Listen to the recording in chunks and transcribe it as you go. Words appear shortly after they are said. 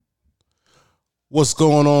What's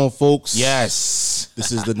going on, folks? Yes.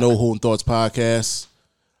 This is the No Holding Thoughts podcast.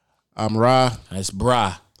 I'm Ra. That's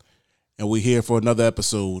Bra. And we're here for another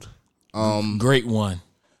episode. Great one.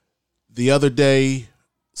 The other day,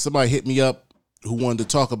 somebody hit me up who wanted to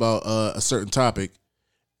talk about a certain topic,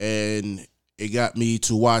 and it got me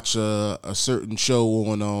to watch a certain show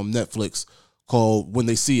on Netflix called When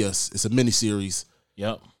They See Us. It's a miniseries.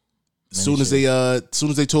 Yep. As soon as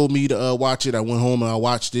they told me to watch it, I went home and I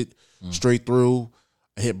watched it straight through.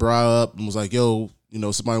 I hit Bra up and was like, "Yo,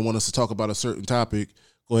 somebody want us to talk about a certain topic.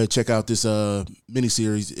 Go ahead, check out this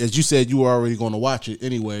miniseries." As you said, you were already going to watch it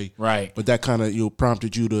anyway, right? But that kind of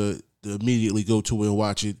prompted you to immediately go to it and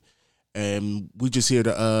watch it. And we just here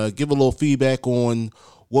to give a little feedback on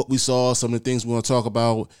what we saw, some of the things we want to talk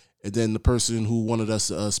about, and then the person who wanted us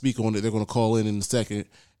to speak on it, they're going to call in a second,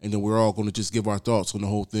 and then we're all going to just give our thoughts on the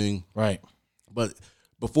whole thing. Right. But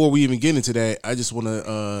before we even get into that, I just want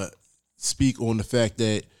to speak on the fact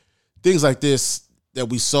that things like this that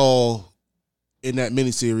we saw in that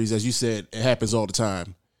miniseries, as you said, it happens all the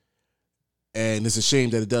time. And it's a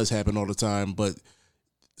shame that it does happen all the time, but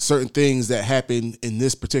certain things that happen in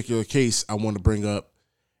this particular case I want to bring up.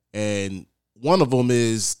 And one of them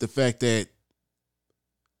is the fact that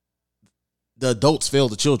the adults fail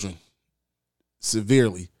the children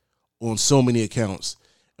severely on so many accounts.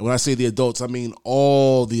 And when I say the adults, I mean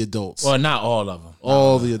all the adults. Well, not all of them.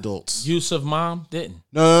 All the adults. Yusuf mom didn't.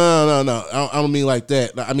 No. I don't mean like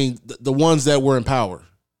that. I mean the ones that were in power,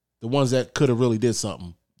 the ones that could have really did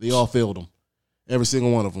something. They all failed them. Every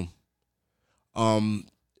single one of them. And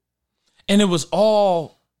it was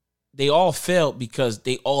they all failed because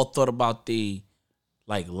they all thought about the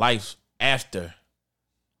life after.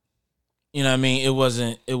 You know what I mean? It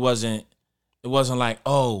wasn't like,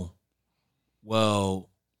 oh, well,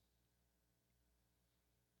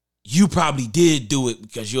 you probably did do it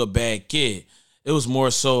because you're a bad kid. It was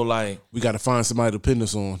more so like, we got to find somebody to pin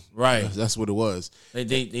this on. Right. That's what it was. The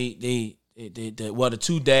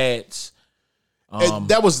two dads.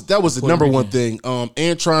 That was the number one thing.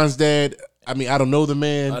 Antron's dad. I mean, I don't know the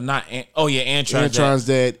man. Antron's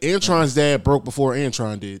dad. Antron's dad broke before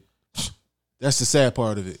Antron did. That's the sad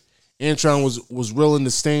part of it. Antron was willing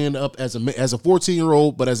to stand up as a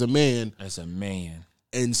 14-year-old, but as a man,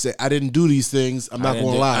 and say, "I didn't do these things. I'm not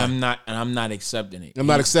going to lie. I'm not accepting it. I'm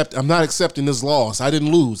not accepting this loss. I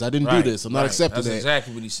didn't lose. I didn't do this. I'm not accepting that." That's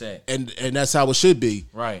exactly what he said. And that's how it should be.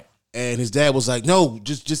 Right. And his dad was like, "No,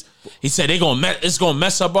 just." He said it's gonna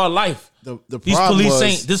mess up our life.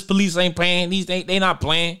 This police ain't paying. They not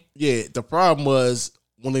playing. Yeah. The problem was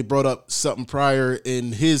when they brought up something prior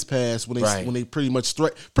in his past, when they pretty much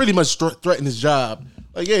threatened his job.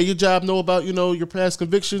 Like, yeah, your job know about your past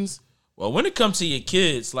convictions. Well, when it comes to your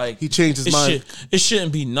kids, he changed his mind. It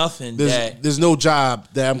shouldn't be nothing. There's no job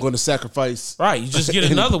that I'm going to sacrifice. Right, you just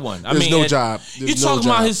get another one. There's no job. You talking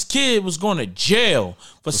about his kid was going to jail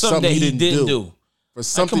for something that he didn't do. For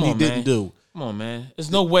something he didn't do. Come on, man.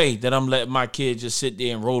 There's no way that I'm letting my kid just sit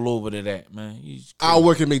there and roll over to that, man. I'll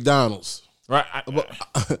work at McDonald's. Right.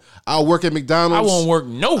 I'll work at McDonald's. I won't work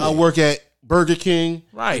nowhere. I'll work at Burger King.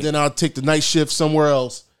 Right. And then I'll take the night shift somewhere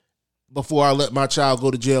else before I let my child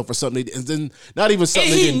go to jail for something. And then not even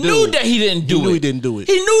something he didn't do. He knew that he didn't do it. He knew he didn't do it.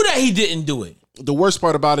 He knew that he didn't do it. The worst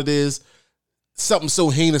part about it is something so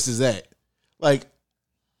heinous as that.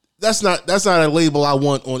 That's not a label I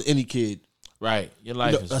want on any kid. Right. Your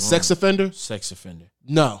life is a sex offender? Sex offender.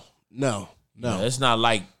 No. Yeah, it's not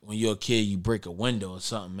like when you're a kid you break a window or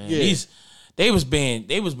something, man. Yeah. They was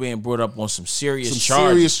being brought up on some serious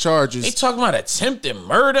charges. They talking about attempted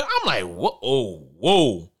murder. I'm like,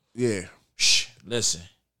 whoa. Yeah. Shh, listen.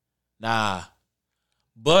 Nah.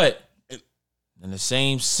 But in the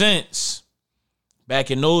same sense,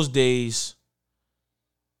 back in those days,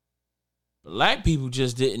 black people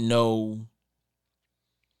just didn't know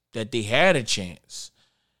that they had a chance.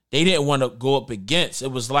 They didn't want to go up against.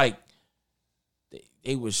 It was like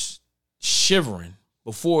they was shivering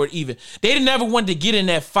before it even. They never wanted to get in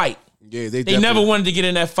that fight. Yeah, they never wanted to get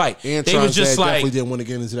in that fight. Antron's they was just definitely didn't want to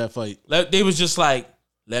get into that fight. They was just like,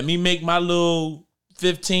 let me make my little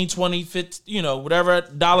 15, 20, 50, whatever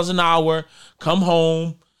dollars an hour. Come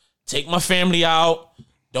home, take my family out.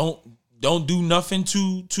 Don't do nothing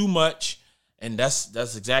too much. And that's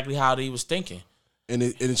exactly how they was thinking. And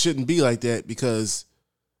it shouldn't be like that because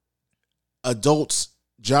adults'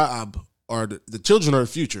 job are the children are the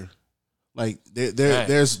future.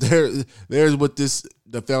 There's what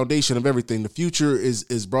the foundation of everything. The future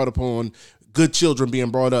is brought upon good children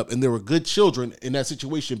being brought up, and there were good children in that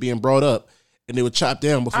situation being brought up, and they were chopped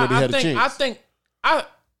down before they had a chance.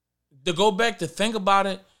 To go back to think about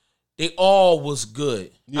it, They all was good.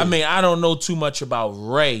 Yeah. I mean, I don't know too much about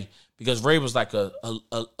Ray because Ray was like a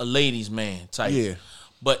ladies' man type. Yeah.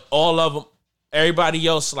 But all of them, everybody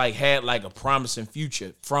else like had like a promising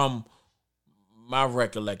future from my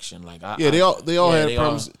recollection. Like they all had a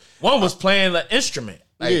promise. One was playing the instrument.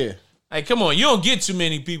 Like, like come on, you don't get too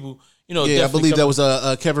many people. You know, I believe that was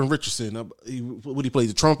Kevin Richardson. He played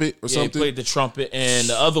the trumpet or something? He played the trumpet, and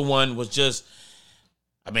the other one was just.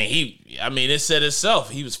 I mean, it said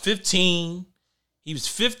itself. He was 15. He was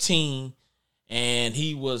 15, and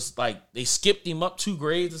he was like they skipped him up 2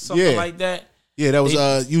 grades or something like that. Yeah, that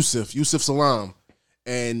was Yusuf Salam,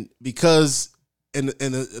 and because and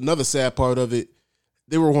another sad part of it,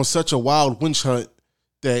 they were on such a wild witch hunt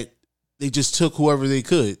that they just took whoever they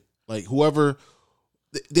could, like whoever.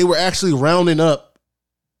 They were actually rounding up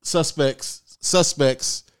suspects,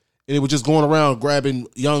 and they were just going around grabbing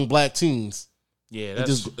young black teens. Yeah, that's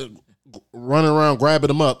just running around grabbing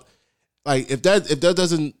them up. Like if that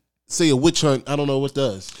doesn't say a witch hunt, I don't know what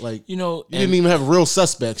does. Like you didn't even have real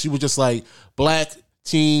suspects. You were just like black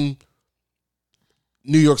teen,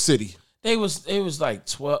 New York City. They was like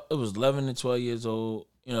 12. It was 11 and 12 years old.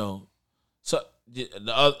 You know, so the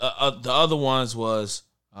other ones was.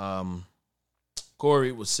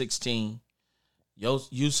 Corey was 16.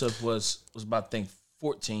 Yusuf was about, I think,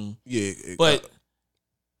 14. Yeah. But, I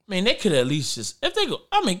mean, they could at least just, if they go,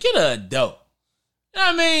 I mean, get an adult. You know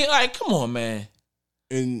what I mean? Like, come on, man.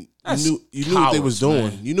 And you knew what they was doing.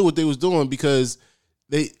 Man. You knew what they was doing because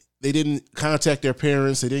they didn't contact their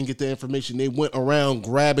parents. They didn't get the information. They went around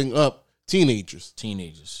grabbing up teenagers.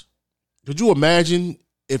 Could you imagine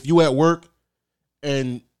if you at work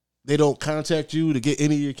and they don't contact you to get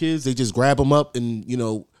any of your kids? They just grab them up and,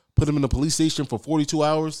 put them in the police station for 42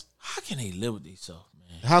 hours. How can they live with themselves,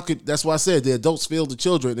 man? That's why I said the adults fail the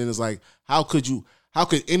children. And it's like, how could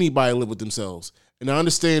anybody live with themselves? And I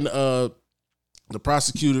understand the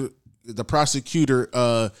prosecutor,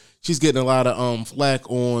 she's getting a lot of flack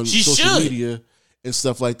on social media and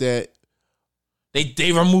stuff like that.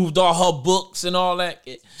 They removed all her books and all that.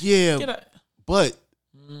 Yeah. But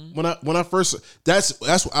when I first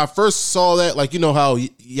I first saw that, like, how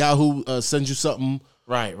Yahoo sends you something,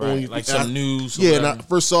 right, like some news. Yeah, and I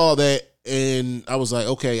first saw that, and I was like,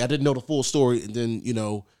 okay, I didn't know the full story, and then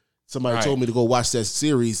somebody told me to go watch that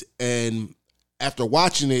series, and after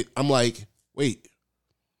watching it, I'm like, wait.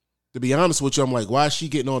 To be honest with you, I'm like, why is she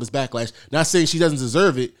getting all this backlash? Not saying she doesn't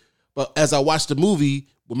deserve it, but as I watched the movie,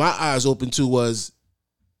 what my eyes opened to was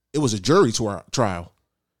it was a jury trial.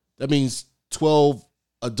 That means 12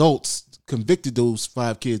 adults convicted those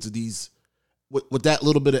 5 kids of these with that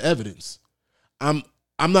little bit of evidence. I'm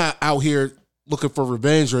not out here looking for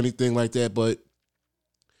revenge or anything like that, but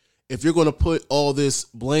if you're going to put all this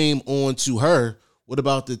blame onto her, what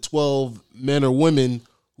about the 12 men or women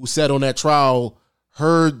who sat on that trial,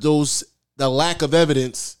 heard the lack of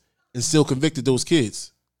evidence, and still convicted those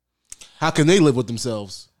kids? How can they live with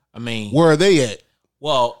themselves? I mean, where are they at?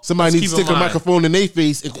 Well, somebody needs to stick a microphone in their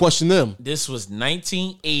face and question them. This was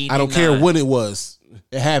 1989. I don't care when it was.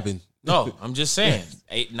 It happened. No, I'm just saying.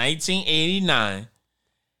 1989.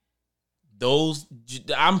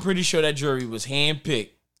 I'm pretty sure that jury was handpicked.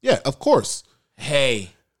 Yeah, of course. Hey,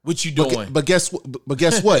 what you doing? But guess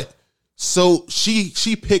what? So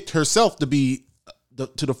she picked herself to be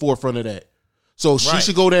to the forefront of that. So she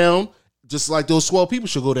should go down. Just like those 12 people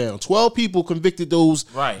should go down. 12 people convicted those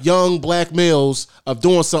young black males of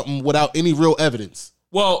doing something without any real evidence.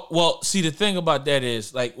 Well, see, the thing about that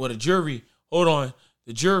is, like, the jury, the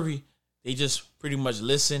jury, they just pretty much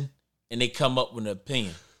listen and they come up with an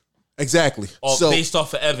opinion. Exactly. Based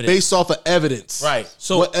off of evidence. Based off of evidence. Right.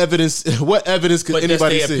 So what evidence could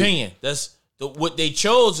anybody that's their see? Opinion. That's what they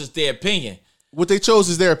chose is their opinion. What they chose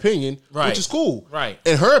is their opinion, which is cool. Right.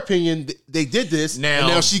 In her opinion, they did this, and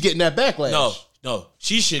now she's getting that backlash. No.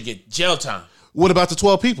 She should get jail time. What about the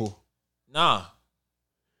 12 people? Nah.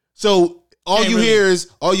 So all you hear is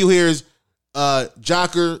white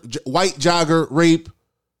jogger, rape,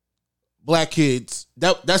 black kids.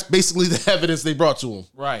 That's basically the evidence they brought to him.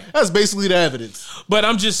 Right. That's basically the evidence. But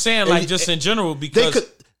I'm just saying, in general, because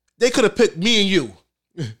they could have picked me and you.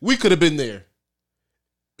 We could have been there.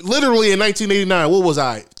 Literally in 1989, what was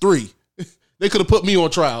I? 3. They could have put me on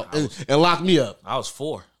trial and locked me up. I was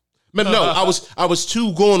 4. But no, I was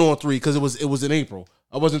 2 going on 3 because it was in April.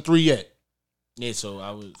 I wasn't 3 yet. Yeah, so I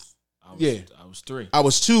was 3. I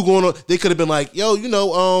was 2 going on. They could have been like, yo,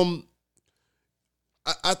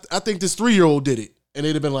 I think this 3-year-old did it. And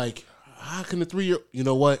they'd have been like, how can the 3-year-old? You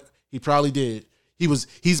know what? He probably did.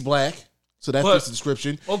 He's black, so that fits the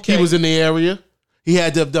description. Okay. He was in the area. He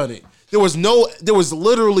had to have done it. There was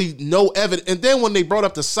literally no evidence. And then when they brought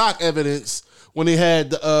up the sock evidence, when they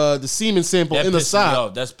had the semen sample in the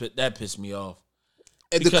sock, that pissed me off.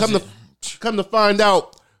 And come to find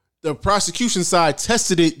out, the prosecution side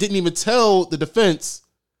tested it, didn't even tell the defense,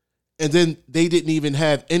 and then they didn't even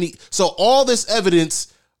have any. So all this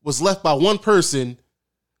evidence was left by one person.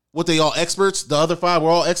 What, they all experts? The other 5 were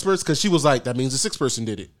all experts? Because she was like, that means the 6th person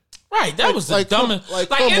did it. Right, that was the dumbest.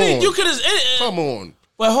 You could have. Come on.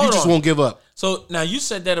 Well, hold on. You just won't give up. So now you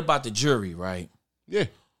said that about the jury, right? Yeah.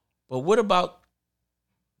 But what about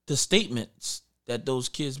the statements that those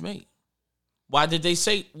kids made? Why did they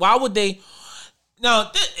say? Why would they?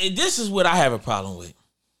 Now, this is what I have a problem with.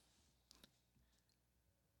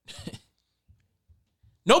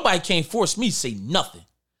 Nobody can't force me to say nothing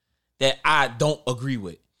that I don't agree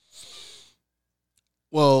with.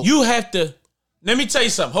 Well, you have to. Let me tell you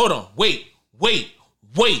something. Hold on. Wait.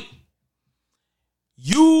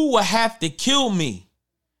 You will have to kill me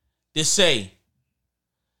to say,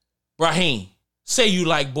 Raheem, say you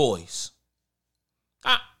like boys.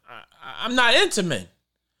 I'm not into men.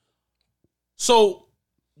 So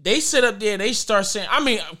they sit up there, they start saying, I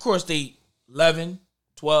mean, of course, they 11,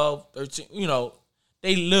 12, 13,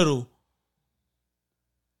 they little.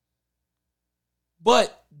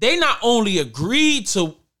 But they not only agreed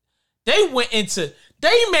to, they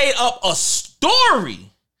made up a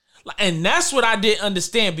story. And that's what I didn't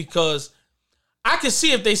understand, because I could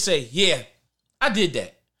see if they say, yeah, I did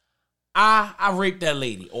that. I raped that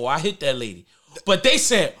lady, or I hit that lady. But they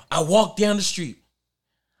said, I walked down the street.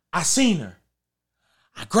 I seen her.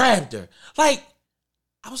 I grabbed her. Like,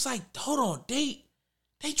 I was like, hold on, they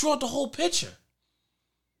drew the whole picture.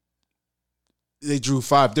 They drew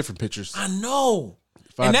 5 different pictures. I know.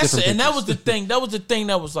 And that was the thing. That was the thing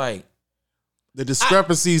that was like, the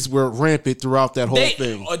discrepancies were rampant throughout that whole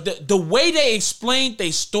thing. The way they explained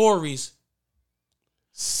their stories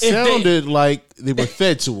sounded like they were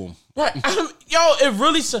fed to them. Right. It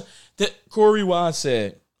really said that Corey Wise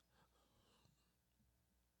said,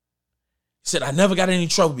 he said, I never got in any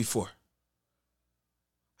trouble before.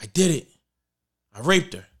 I did it. I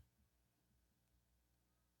raped her.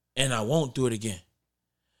 And I won't do it again.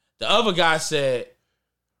 The other guy said,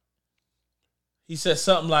 he said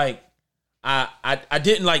something like, I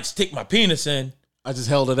didn't like stick my penis in. I just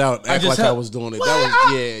held it out, act like I was doing it. What?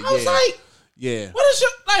 I was like, yeah. What is your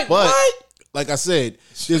but, what? Like I said,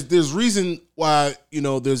 there's reason why,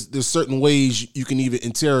 there's certain ways you can even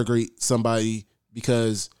interrogate somebody,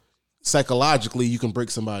 because psychologically you can break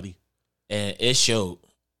somebody. And it showed.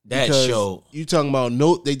 Showed. You talking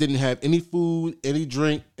about they didn't have any food, any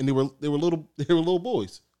drink, and they were little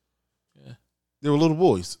boys. Yeah. They were little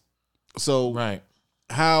boys. So right.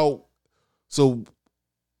 So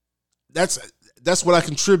that's what I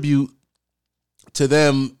contribute to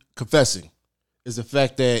them confessing, is the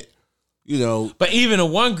fact that, But even the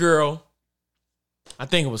one girl, I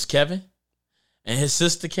think it was Kevin, and his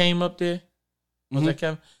sister came up there. Was that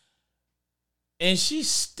Kevin? And she's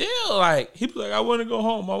still like, he was like, I want to go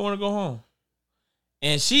home.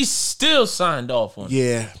 And she still signed off on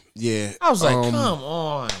it. Yeah. I was like, come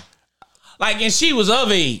on. Like, and she was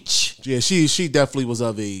of age. Yeah, she definitely was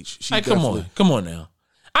of age. Come on now.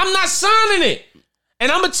 I'm not signing it.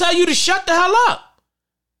 And I'm going to tell you to shut the hell up.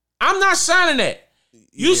 I'm not signing that.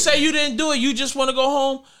 You say you didn't do it, you just want to go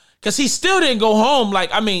home? Because he still didn't go home. Like,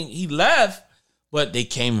 I mean, he left, but they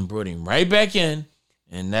came and brought him right back in.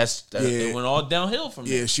 And it went all downhill from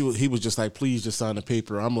there. Yeah, he was just like, please just sign the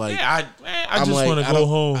paper. I'm like, I just want to go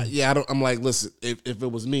home. I'm like, listen, if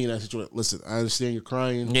it was me in that situation, listen, I understand you're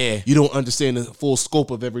crying. Yeah. You don't understand the full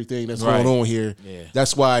scope of everything that's going on here. Yeah.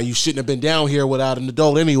 That's why you shouldn't have been down here without an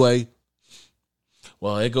adult anyway.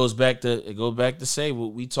 Well, it goes back to say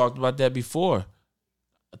what we talked about that before.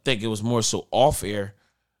 I think it was more so off air,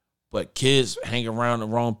 but kids hang around the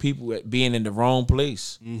wrong people, being in the wrong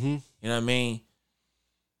place. Mm-hmm. You know what I mean?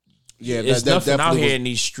 Yeah, there's nothing out here in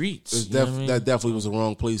these streets. That definitely was the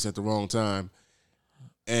wrong place at the wrong time.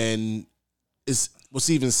 And what's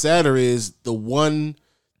even sadder is the one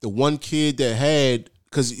kid that had,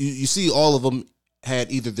 because you see all of them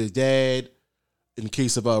had either their dad, in the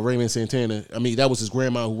case of Raymond Santana, I mean, that was his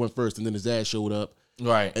grandma who went first, and then his dad showed up.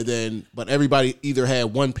 Right. And then, but everybody either had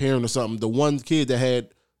one parent or something. The one kid that had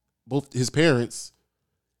both his parents,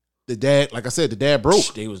 the dad, like I said, the dad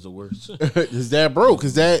broke. They was the worst. His dad broke.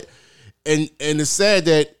 His dad, and it's sad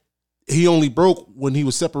that he only broke when he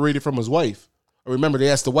was separated from his wife. I remember they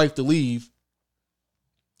asked the wife to leave,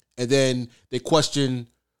 and then they questioned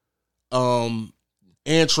Antron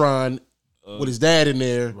with his dad in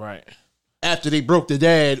there. Right. After they broke the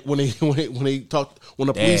dad when the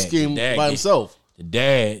police came by himself. The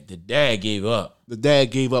dad gave up. The dad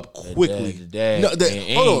gave up quickly. The dad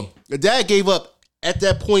hold on. The dad gave up at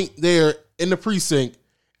that point there in the precinct,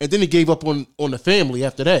 and then he gave up on the family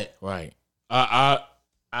after that. Right. I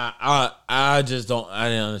just don't. I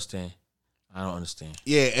didn't understand. I don't understand.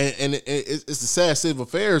 Yeah, and it's the sad state of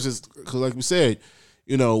affairs is because, like we said,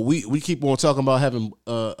 you know, we keep on talking about having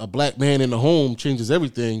a black man in the home changes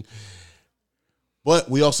everything, but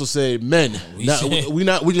we also say men. We're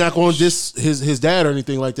not going to diss his dad or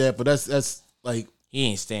anything like that. But that's like he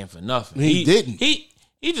ain't stand for nothing. He didn't. He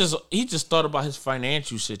just thought about his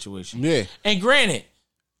financial situation. Yeah, and granted,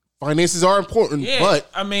 finances are important. Yeah,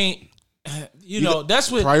 but I mean, you know,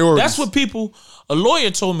 that's what priorities. That's what people. A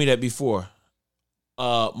lawyer told me that before.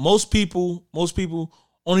 Most people,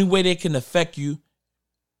 only way they can affect you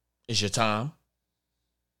is your time,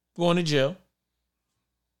 going to jail,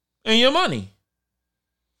 and your money.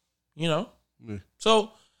 You know,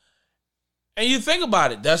 so, and you think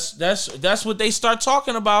about it. That's what they start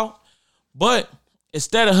talking about. But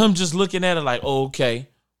instead of him just looking at it like, oh, okay,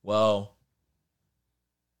 well,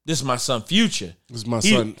 this is my son's future. This is my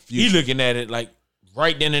son's future. He looking at it like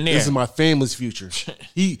right then and there. This is my family's future.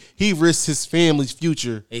 he risked his family's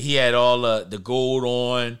future. And he had all the gold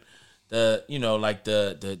on, the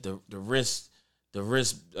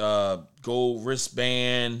gold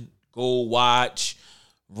wristband, gold watch,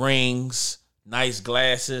 rings, nice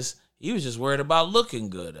glasses. He was just worried about looking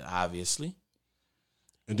good, obviously.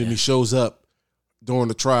 And then he shows up during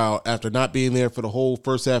the trial after not being there for the whole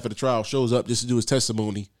first half of the trial, shows up just to do his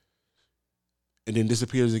testimony, and then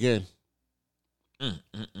disappears again.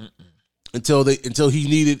 Until he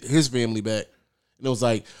needed his family back. And it was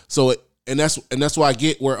like, so, and that's why I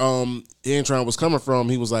get where Antron was coming from.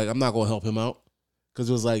 He was like, I'm not gonna help him out. Because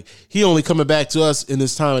it was like, he only coming back to us in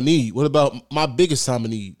this time of need. What about my biggest time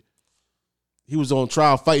of need? He was on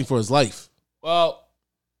trial fighting for his life. Well,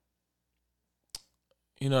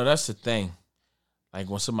 you know, that's the thing. Like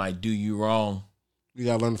when somebody do you wrong, you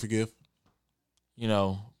gotta learn to forgive. You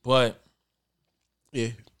know, but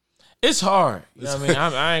yeah, it's hard. You know what I mean?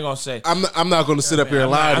 I ain't gonna say. I'm not gonna sit up here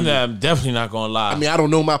and lie. I'm definitely not gonna lie. I mean, I don't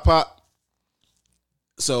know my pop,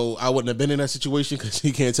 so I wouldn't have been in that situation because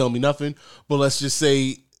he can't tell me nothing. But let's just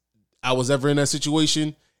say I was ever in that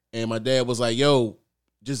situation, and my dad was like, "Yo,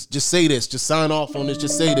 just say this, just sign off on this,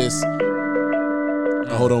 just say this."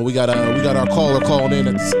 Hold on, we got our caller calling in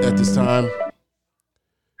at this time.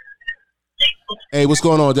 Hey, what's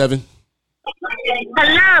going on, Devin?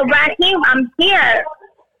 Hello, Raheem. I'm here.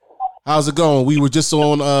 How's it going? We were just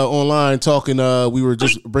online talking. We were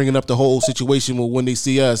just bringing up the whole situation with When They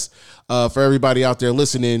See Us. For everybody out there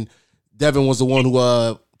listening, Devin was the one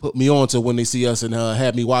who put me on to When They See Us and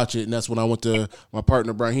had me watch it. And that's when I went to my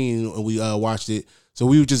partner, Brahim, and we watched it. So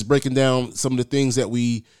we were just breaking down some of the things that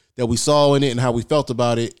we saw in it and how we felt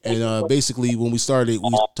about it. And basically, when we started, we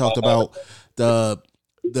talked about the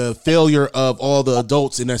failure of all the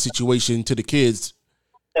adults in that situation to the kids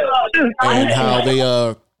and how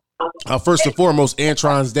they first and foremost,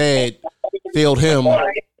 Antron's dad failed him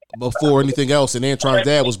before anything else, and Antron's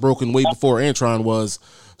dad was broken way before Antron was.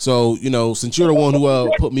 So, you know, since you're the one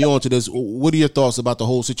who put me on to this, what are your thoughts about the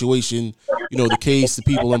whole situation, you know, the case, the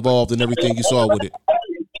people involved, and everything you saw with it?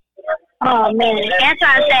 Oh, man.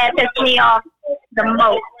 Antron's dad pissed me off the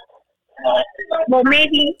most. Well,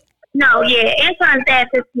 maybe, no, yeah, Antron's dad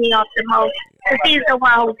pissed me off the most because he's the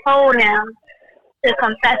one who told him to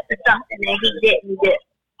confess to something that he didn't do.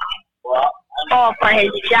 All for his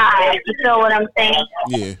job. You feel what I'm saying?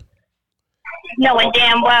 Yeah. Knowing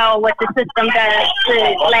damn well what the system does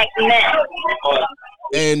to black men.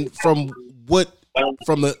 And from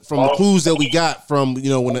the clues that we got from, you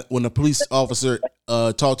know, when the police officer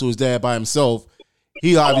talked to his dad by himself,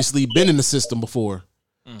 he obviously been in the system before.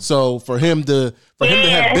 So for him to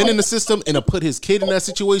have been in the system and to put his kid in that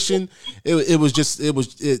situation, that was just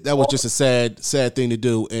a sad thing to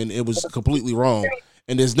do, and it was completely wrong.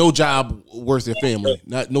 And there's no job worth your family,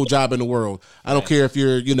 no job in the world. I don't care if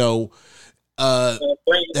you're, you know, the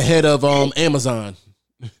head of Amazon.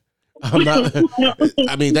 I'm not.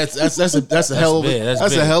 I mean, that's a hell of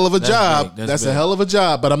a job. That's a hell of a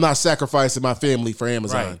job. But I'm not sacrificing my family for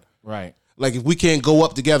Amazon. Right. Like if we can't go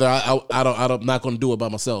up together, I'm not going to do it by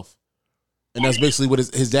myself. And that's basically what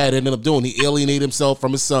his dad ended up doing. He alienated himself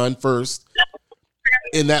from his son first.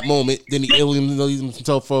 In that moment, then he alienated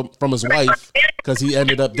himself from his wife because he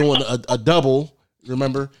ended up doing a double.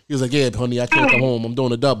 Remember, he was like, "Yeah, honey, I can't come home. I'm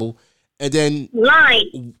doing a double," and then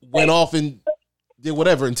went off and did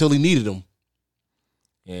whatever until he needed him.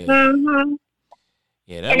 Yeah. Mm-hmm.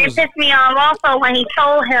 Yeah, and it pissed me off also when he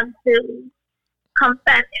told him to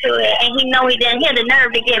confess to it, and he know he didn't. He had the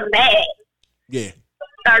nerve to get mad. Yeah.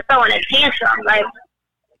 start throwing a tantrum. Like,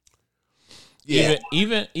 Yeah.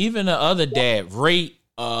 Even the other dad, Ray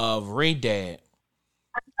dad.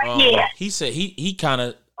 Yeah. He said he kind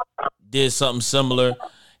of did something similar.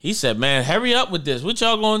 He said, "Man, hurry up with this. What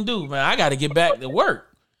y'all gonna do, man? I got to get back to work."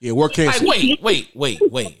 Yeah, work canceled. Like, wait.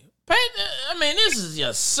 I mean, this is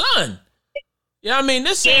your son. Yeah, I mean,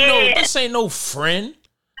 this ain't no friend.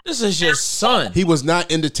 This is your son. He was not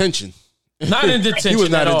in detention. Not in detention. He was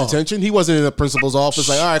not at in all. detention. He wasn't in the principal's office.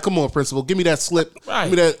 Like, all right, come on, principal, give me that slip. Right.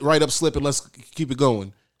 Give me that write-up slip, and let's keep it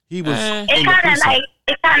going. He was. Man. in the precinct.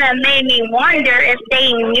 It kind of made me wonder if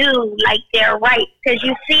they knew like their rights, because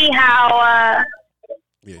you see how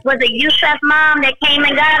was it Yusef mom that came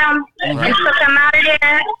and got him and took him out of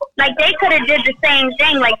there? Like, they could have did the same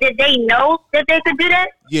thing. Like, did they know that they could do that?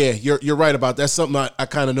 Yeah, you're right about that. That's something I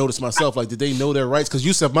kind of noticed myself. Like, did they know their rights? Because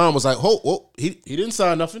Yusef mom was like, "Oh, he didn't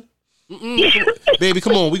sign nothing. Baby,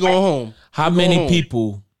 come on, we going home." How many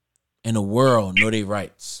people in the world know their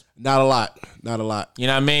rights? Not a lot. Not a lot. You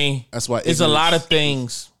know what I mean? That's why it's a lot of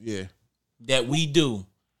things Yeah. that we do,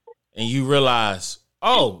 and you realize,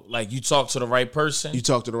 oh, like you talk to the right person, You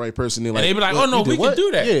talk to the right person, they're like, and they be like, "Oh no, you did we can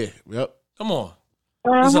do that." Yeah. Yep. Come on.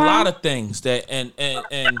 There's a lot of things that and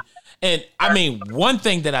I mean, one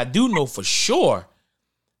thing that I do know for sure,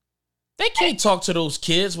 they can't talk to those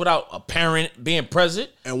kids without a parent being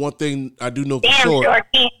present. And one thing I do know for Damn sure, sure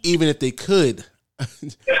can't. even if they could,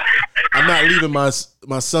 I'm not leaving my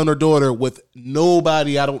son or daughter with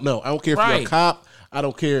nobody I don't know. I don't care if you're a Right. cop. I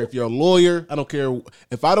don't care if you're a lawyer. I don't care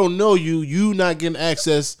if I don't know you. You not getting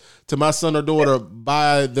access to my son or daughter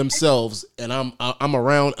by themselves, and I'm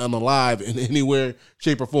around. I'm alive in anywhere,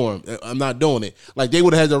 shape, or form. I'm not doing it. Like, they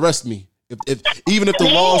would have had to arrest me. If even if the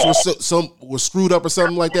laws were screwed up or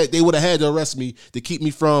something like that, they would have had to arrest me to keep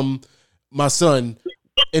me from my son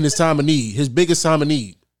in his time of need, his biggest time of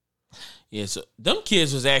need. Yeah, so them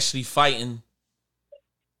kids was actually fighting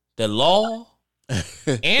the law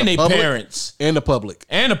and their public parents and the public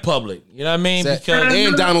and the public. You know what I mean?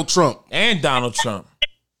 and Donald Trump. And Donald Trump.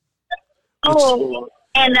 Oh,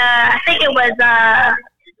 and I think it was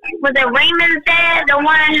it Raymond's dad, the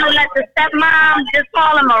one who let the stepmom just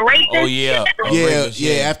call him a rapist? Oh yeah.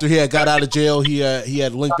 Yeah. After he had got out of jail, he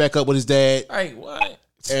had linked back up with his dad, Hey, what?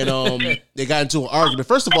 and they got into an argument.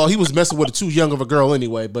 First of all, he was messing with a too young of a girl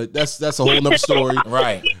anyway, but that's a whole nother story.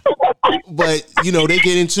 Right. But they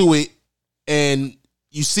get into it, and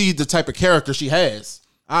you see the type of character she has.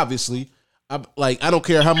 Obviously, I don't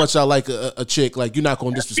care how much I like a chick. Like, you're not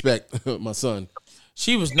going to disrespect my son.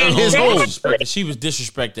 She was not his only home. disrespecting, she was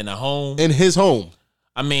disrespecting the home. In his home.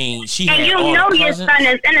 I mean, she And had you all know the your cousins, son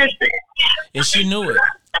is innocent. and she knew it.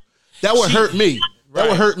 That would hurt me. That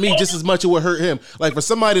would Right. hurt me just as much as it would hurt him. Like, for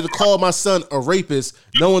somebody to call my son a rapist,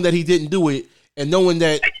 knowing that he didn't do it, and knowing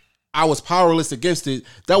that I was powerless against it,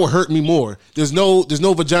 that would hurt me more. There's no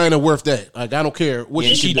vagina worth that. Like, I don't care what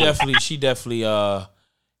Yeah, she she do. definitely.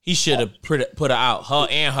 He should have put her out. Her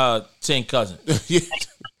and her 10 cousins. Yeah.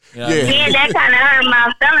 You know what I Yeah. mean? Yeah, that kind of hurt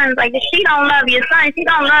my feelings. Like, if she don't love your son, she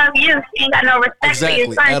don't love you. She ain't got no respect Exactly, for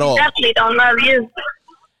your son. at She all. definitely don't love you.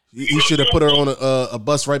 He should have put her on a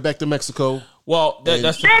bus right back to Mexico. Well,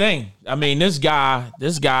 that's the thing. I mean, this guy,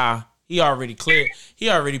 he already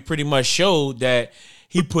pretty much showed that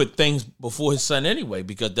he put things before his son anyway,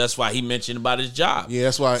 because that's why he mentioned about his job. Yeah,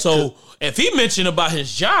 that's why. So if he mentioned about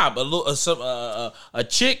his job, a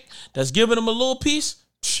chick that's giving him a little piece,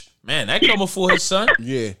 man, that come before his son.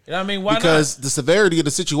 Yeah. You know what I mean? Why Because the severity of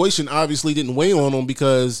the situation obviously didn't weigh on him,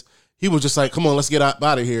 because he was just like, come on, let's get out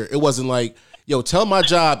of here. It wasn't like, yo, tell my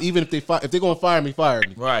job, even if they're gonna fire me, fire me.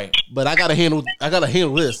 not? Right. But I gotta handle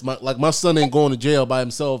this. My son ain't going to jail by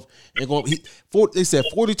himself. They said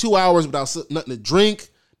 42 hours without nothing to drink,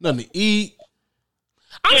 nothing to eat.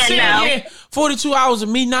 I'm Yeah, saying, no. yeah, 42 hours of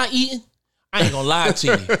me not eating, I ain't gonna lie to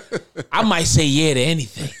you. I might say yeah to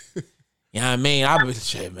anything. You know what I mean? I'll be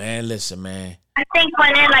like, man, listen, man. I think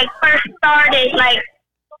when it first started,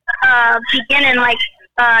 beginning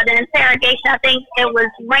the interrogation, I think it was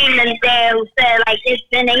Raymond's dad who said it's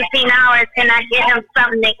been 18 hours. Can I get him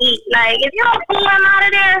something to eat? Like, if you don't pull him out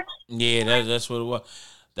of there, Yeah, that's what it was.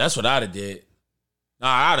 That's what I'd have did. Nah,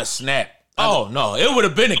 I'd have snapped. Oh no, it would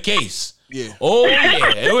have been the case. Yeah. Oh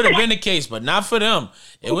yeah, it would have been the case, but not for them.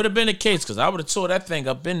 It would have been the case because I would have tore that thing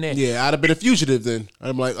up in there. Yeah, I'd have been a fugitive then.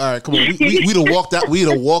 I'm like, all right, come on, we'd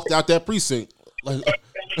have walked out that precinct like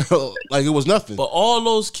it was nothing. But all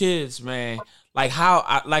those kids, man, like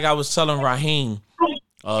I was telling Raheem,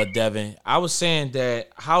 Devin, I was saying that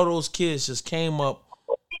how those kids just came up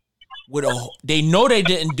with they know they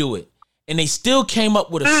didn't do it, and they still came up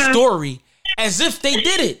with a story as if they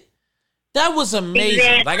did it. That was amazing.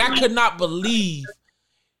 Exactly. Like, I could not believe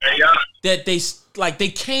that they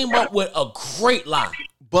came up with a great lie.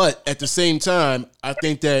 But at the same time, I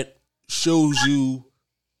think that shows you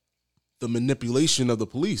the manipulation of the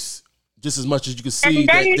police. Just as much as you can see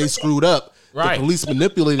that they screwed up. Right. The police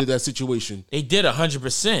manipulated that situation. They did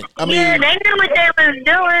 100%. I mean, Yeah, they knew what they was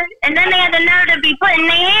doing, and then they had the nerve to be putting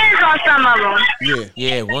their hands on some of them. yeah.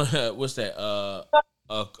 Yeah, what's that?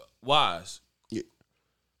 Wise.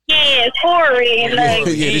 Yeah, Corey. Like,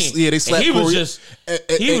 they slapped he was Corey. just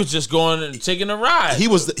he was just going and taking a ride. He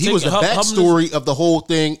was the backstory of the whole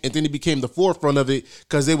thing, and then he became the forefront of it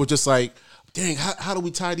because they were just like, dang, how do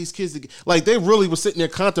we tie these kids together? Like, they really were sitting there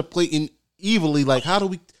contemplating evilly, like,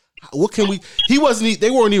 what can we?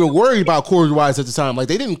 They weren't even worried about Corey Wise at the time. Like,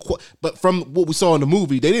 they didn't, but from what we saw in the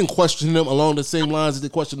movie, they didn't question him along the same lines as they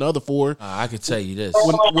questioned the other four. I could tell you this.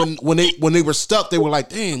 When they were stuck, they were like,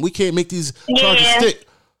 dang, we can't make these charges stick.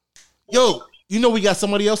 Yo, you know we got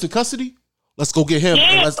somebody else in custody? Let's go get him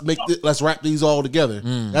and let's wrap these all together.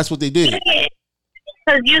 That's what they did.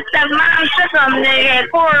 because Yusuf's mom took him there.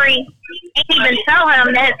 Corey didn't even tell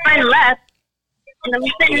him that his friend left. And I'm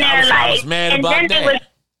sitting there like, I was mad and about then that. they was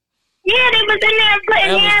in there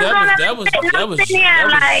putting hands on him.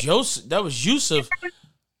 That was Yusuf.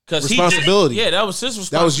 Responsibility. That was his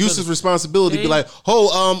responsibility. That was Yusuf's responsibility to be like,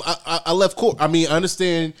 I left court. I mean, I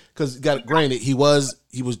understand because granted, he was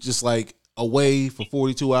just like away for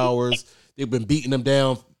 42 hours. They've been beating him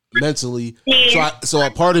down mentally. Yeah. So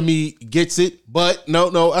a part of me gets it, but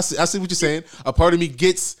no, I see what you're saying. A part of me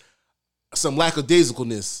gets some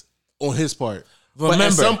lackadaisicalness on his part. But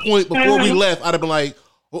at some point before we left, I'd have been like,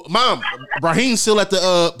 Mom, Brahim's still at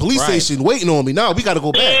the police station waiting on me. No, we got to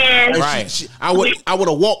go back. Yeah. Right. I would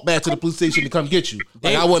have walked back to the police station to come get you.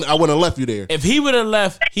 Like, I wouldn't have left you there. If he would have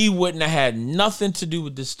left, he wouldn't have had nothing to do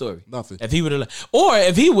with this story. Nothing. If he would have left, or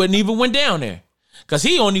if he wouldn't even went down there, because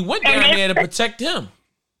he only went down there to protect him.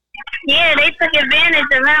 Yeah, they took advantage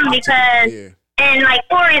of him because, in like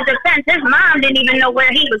Corey's defense, his mom didn't even know where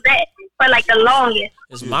he was at for like the longest.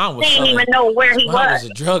 His mom was. They didn't even know where he was. Was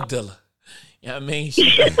a drug dealer. You know what I mean?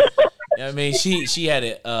 She had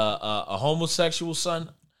a homosexual son.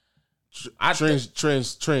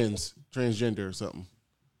 Transgender or something.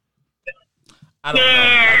 I don't know.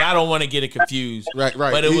 Like, I don't want to get it confused. Right.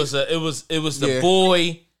 But it was the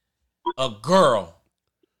boy, a girl.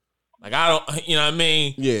 Like, I don't, you know what I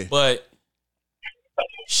mean? Yeah. But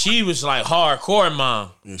she was like hardcore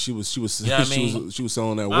mom. Yeah, she was You know what I mean? she was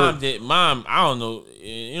selling that work. Mom, I don't know,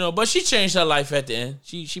 but she changed her life at the end.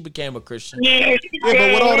 She became a Christian. Yeah, but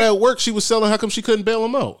with all that work she was selling, how come she couldn't bail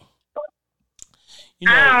him out?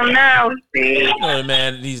 I don't know. You know,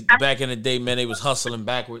 man, these back in the day, man, they was hustling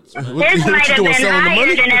backwards. Man. His might have been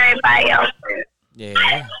higher than everybody else.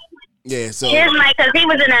 Yeah. Yeah, so his might, because he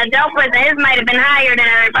was in an adult prison, his might have been higher than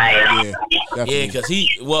everybody else. Yeah, because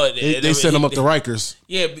they sent him up to Rikers.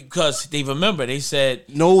 Yeah, because they said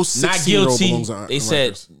no not guilty. Belongs on they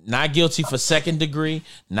said not guilty for second degree,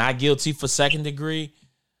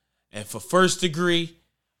 and for first degree,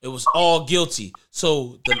 it was all guilty.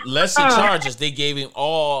 So the lesser charges, they gave him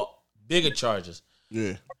all bigger charges.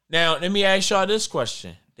 Yeah. Now let me ask y'all this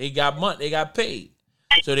question: they got money, they got paid,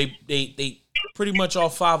 so they pretty much all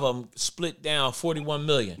five of them split down $41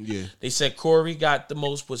 million. Yeah. They said Corey got the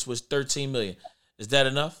most, which was $13 million. Is that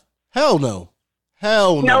enough? Hell no.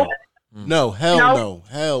 Hell no. Nope. No, hell no.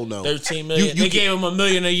 Hell no. $13 million. They gave him $1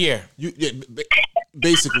 million a year.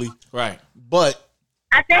 Basically. Right. But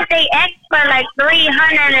I think they asked for like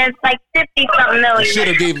 350 something million. They should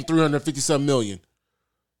have gave him 350-something million.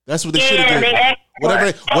 That's what they should have given.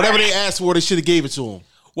 Whatever they asked for, they should have gave it to him.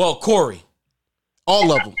 Well, Corey.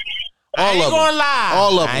 All of them. I ain't gonna lie.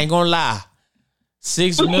 All of them. I ain't gonna lie.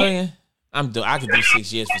 $6 million. I could do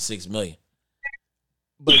 6 years for $6 million.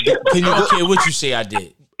 But can you? I don't care what you say. I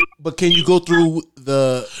did. But can you go through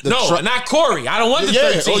the not Corey. I don't want the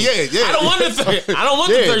 13. Oh yeah. I don't want the 13. I don't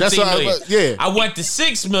want the 13 million. I want the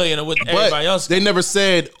 $6 million with everybody else. They never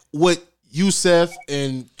said what Yusuf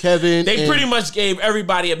and Kevin. They pretty much gave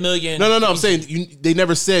everybody $1 million. No. I'm saying they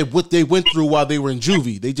never said what they went through while they were in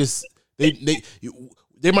juvie. They just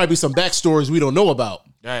there might be some backstories we don't know about.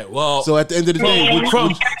 All right. Well, so at the end of the day,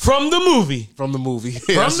 from the movie,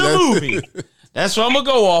 that's what I'm gonna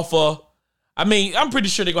go off of. I mean, I'm pretty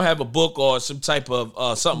sure they're gonna have a book or some type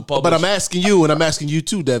of something published. But I'm asking you, and I'm asking you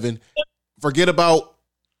too, Devin. Forget about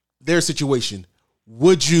their situation.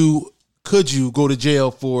 Could you go to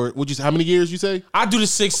jail for? How many years you say? I do the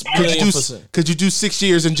 $6 million. Could you do 6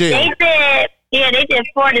 years in jail? They did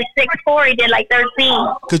 4 to 6. Corey did like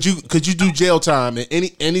 13. Could you do jail time in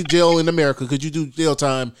any jail in America? Could you do jail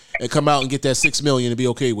time and come out and get that $6 million and be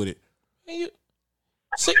okay with it?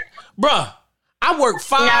 See, bruh, I work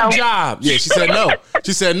 5 jobs. Yeah, she said no.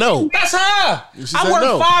 She said no. That's her. She I said work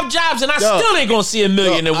no. 5 jobs and I still ain't gonna see $1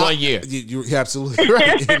 million in 1 year. You're absolutely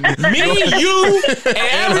right. Me, you, and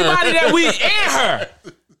everybody that we and her,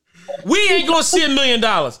 we ain't gonna see $1 million.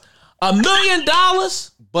 $1 million,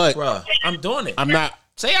 But bruh, I'm doing it. I'm not.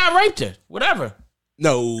 Say I raped her, whatever.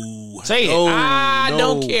 No. Say it. No, I no.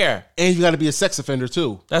 don't care. And you got to be a sex offender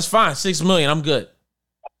too. That's fine. $6 million, I'm good.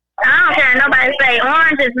 I don't care. Nobody say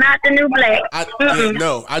orange is not the new black.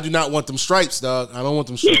 No, I do not want them stripes, dog. I don't want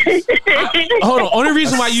them stripes. Hold on. Only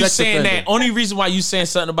reason why you sex saying offender. that, only reason why you saying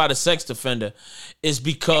something about a sex offender is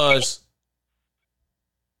because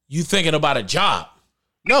you thinking about a job.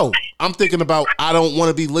 No, I'm thinking about I don't want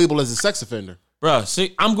to be labeled as a sex offender. Bruh,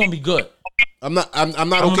 see, I'm gonna be good. I'm not gonna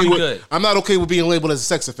okay be with good. I'm not okay with being labeled as a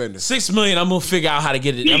sex offender. $6 million, I'm gonna figure out how to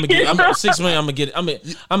get it. $6 million, I'm gonna get it. I'm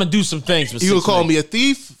gonna do some things with You can $6 call million. me a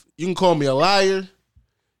thief. You can call me a liar.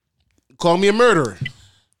 Call me a murderer.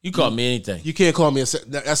 You call me anything. You can't call me a sex.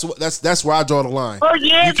 That's where I draw the line. Well,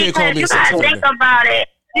 yeah, You can't call because me a you sex gotta think offender. about it.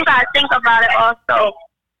 You gotta think about it also.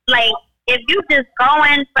 Like, if you just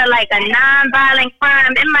going for like a non-violent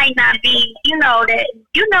crime, it might not be, that.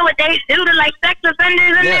 You know what they do to like sex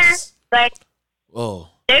offenders in Yes. there? Like, Oh,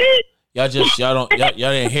 dude. y'all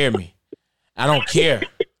didn't hear me. I don't care.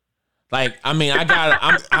 Like, I mean, I'm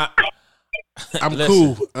Listen,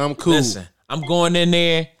 cool. I'm cool. Listen, I'm going in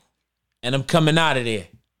there and I'm coming out of there.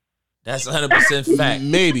 That's 100% fact.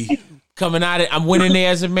 Maybe. Coming out, I'm winning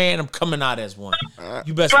there as a man. I'm coming out as one.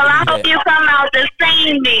 You best Well, I believe hope that. you come out the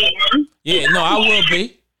same man. Yeah, no, I will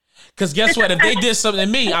be. Because guess what? If they did something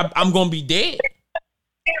to me, I'm going to be dead.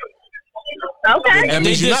 Okay. That they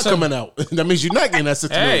means you're did not some- coming out. That means you're not getting that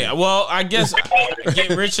 $6 Hey, million. well, I guess get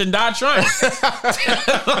rich and die trying.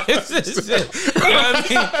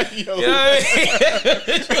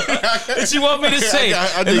 What you want me to say? I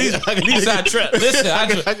At least I try.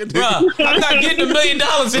 Listen, bro, I'm not getting $1 million in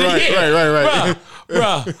a year. Right.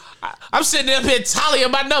 Bro, I'm sitting up here tallying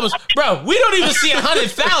my numbers. Bro, we don't even see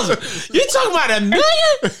 100,000. You talking about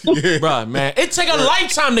 $1 million? Bro, man, it take a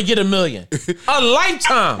lifetime to get $1 million. A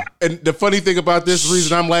lifetime. And the funny thing about this, the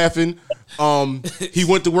reason I'm laughing, he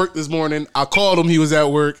went to work this morning. I called him. He was at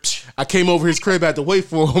work. I came over his crib. I had to wait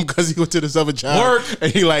for him because he went to this other job. Work. And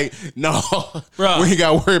he like, no, Bruh. we ain't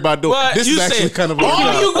got to worry about doing. But This you is actually said, kind of a all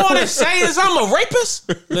job. you going to say is I'm a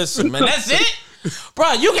rapist? Listen, man, that's it?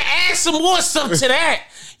 Bro, you can add some more stuff to that.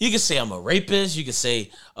 You can say I'm a rapist. You can say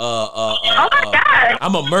Oh my God.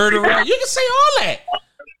 I'm a murderer. You can say all that.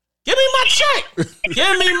 Give me my check.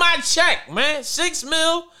 Give me my check, man. $6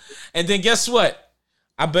 million. And then guess what?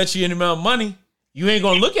 I bet you any amount of money, you ain't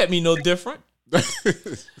going to look at me no different. That's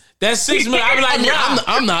 $6 million. I be like, nah.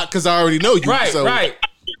 I'm not because I already know you. Right, so. right.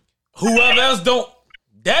 Whoever else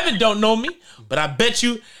Devin don't know me, but I bet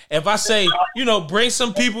you if I say, bring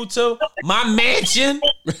some people to my mansion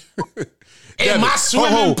and my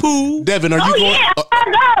swimming pool. Devin, are you Oh, going? yeah,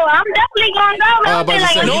 I'm gonna go. I'm definitely gonna go. about to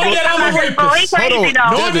say, Knowing that I'm a rapist. Crazy, Hold on.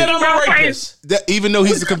 though. Knowing that I'm a rapist. Even though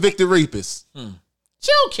he's a convicted rapist.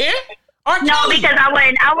 She don't care. R. No, Kelly. because I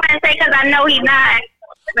wouldn't say because I know he's not.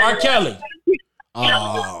 R. Kelly.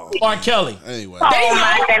 Oh, R. Kelly. anyway. They Oh,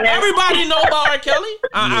 my know. goodness. Everybody know about R. Kelly.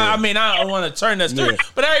 I mean, I don't want to turn that story, Yeah.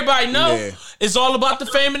 but everybody know Yeah. it's all about the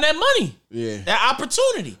fame and that money, Yeah, that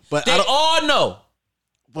opportunity. But They I don't- all know.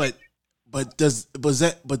 but does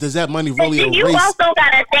that money really You erase? also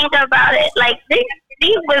gotta think about it. Like these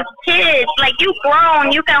was kids. Like you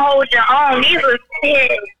grown, you can hold your own. These was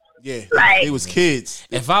kids. Yeah, Like- they was kids.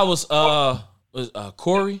 If I was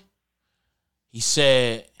Corey,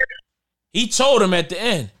 he told him at the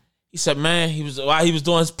end. He said, man, while he was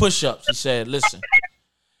doing his push-ups, he said, listen.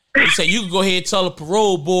 He said, you can go ahead and tell the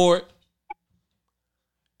parole board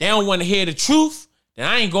they don't want to hear the truth, then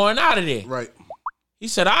I ain't going out of there. Right. He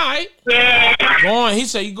said, all right, Yeah. go on. He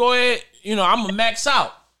said, you go ahead, I'm a max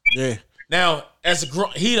out. Yeah. Now, as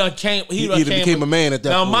he done became a man at that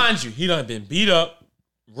now, point. mind you, he done been beat up,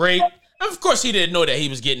 raped. Of course, he didn't know that he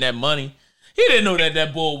was getting that money. He didn't know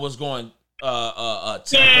that bull was going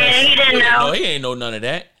Yeah, he didn't know. No, he ain't know none of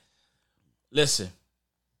that. Listen,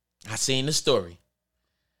 I seen the story.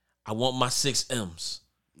 I want my 6 M's,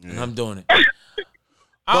 and I'm doing it.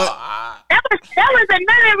 That was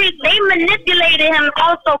another reason they manipulated him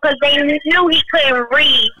also because they knew he couldn't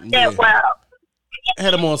read that well.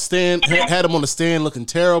 Had him on stand. Had him on the stand looking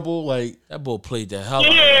terrible. Like That bull played the hell out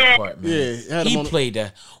of Yeah. that part, man. Yeah, had him He on- played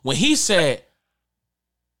that. When he said,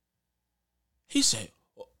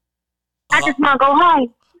 I just want to go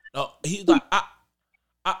home. no, he's like,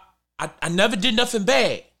 I never did nothing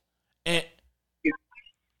bad. And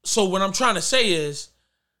so what I'm trying to say is,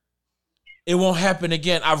 it won't happen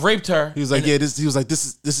again. I raped her. He was like, this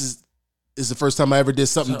is the first time I ever did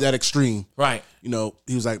something that extreme. Right. You know,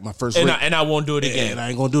 he was like, my first and rape. I won't do it again. And I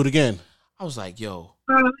ain't gonna do it again. I was like, yo,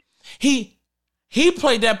 he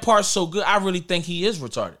played that part so good. I really think he is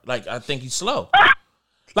retarded. Like, I think he's slow.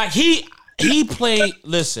 Like, he played.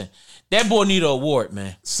 Listen, that boy need an award,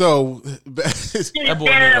 man. So that boy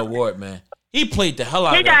need an award, man. He played the hell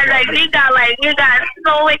out of that. You got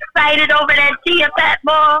so excited over that Tia Fat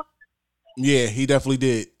ball. Yeah, he definitely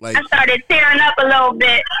did. Like, I started tearing up a little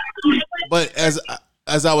bit. But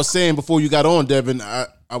as I was saying before you got on, Devin, I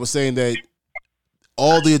was saying that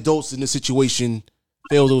all the adults in this situation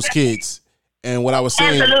failed those kids. And what I was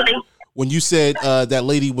saying, absolutely, when you said that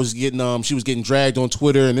lady was getting she was getting dragged on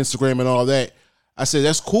Twitter and Instagram and all that, I said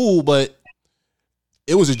that's cool, but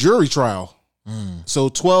it was a jury trial. So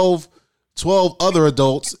 12 other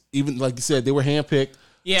adults, even like you said, they were handpicked.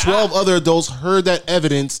 Yeah, 12 other adults heard that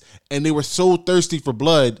evidence, and they were so thirsty for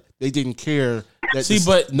blood, they didn't care.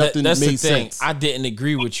 That nothing that's made the thing. sense. I didn't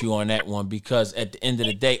agree with you on that one because at the end of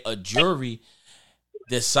the day, a jury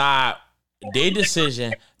decide their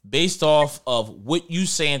decision based off of what you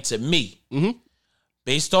saying to me. Mm-hmm.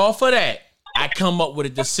 Based off of that, I come up with a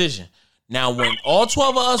decision. Now, when all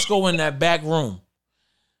 12 of us go in that back room,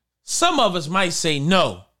 some of us might say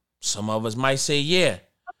no. Some of us might say yeah.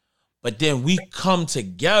 But then we come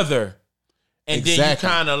together and then you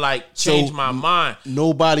kind of like change my mind.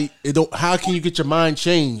 How can you get your mind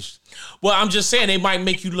changed? Well, I'm just saying they might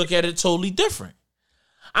make you look at it totally different.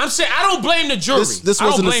 I'm saying I don't blame the jury.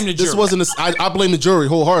 I blame the jury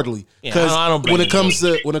wholeheartedly because I don't blame when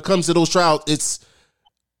it comes to those trials,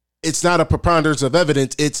 it's not a preponderance of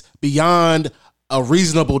evidence. It's beyond a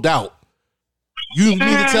reasonable doubt. You mean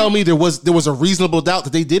to tell me there was a reasonable doubt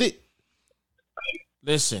that they did it?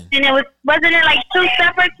 Listen. And wasn't it like two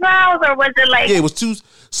separate trials or was it like? Yeah, it was two.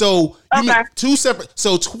 So two separate.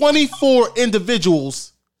 So 24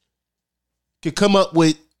 individuals could come up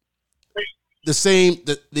with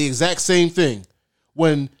the exact same thing.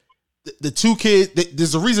 When the two kids,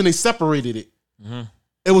 there's a reason they separated it. Mm-hmm.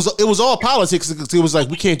 It was all politics. It was like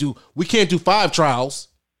we can't do 5 trials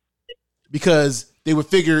because they would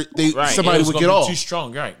figure somebody would get off. Too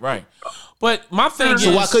strong, right. But my thing is,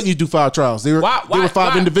 so why couldn't you do 5 trials? There were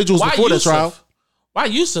 5 individuals before that trial. Why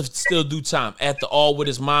Yusuf still do time after all what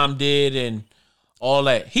his mom did and all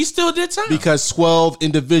that? He still did time because 12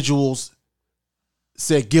 individuals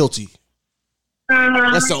said guilty.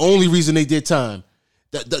 That's the only reason they did time.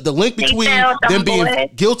 The link between them being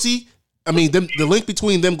guilty, the link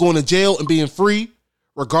between them going to jail and being free,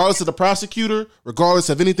 regardless of the prosecutor, regardless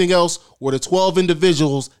of anything else, were the 12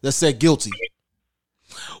 individuals that said guilty.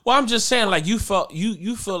 Well, I'm just saying, like you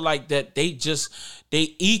feel like that they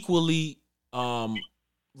equally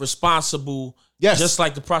responsible, just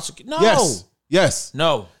like the prosecutor. No, yes,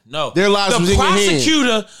 no. Their lives was in your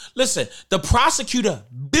hand. The prosecutor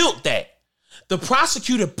built that. The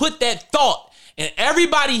prosecutor put that thought in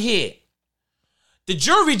everybody's head. The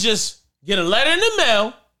jury just get a letter in the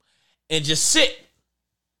mail and just sit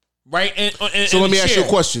right in. So let me ask you a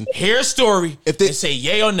question. Hear a story and say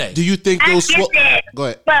yay or nay. Do you think those? Go ahead.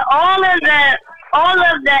 But all of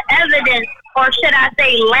the evidence, or should I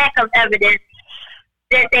say, lack of evidence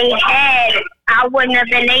that they had, I wouldn't have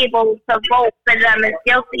been able to vote for them as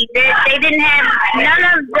guilty. They didn't have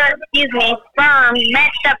none of the sperm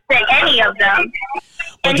matched up to any of them.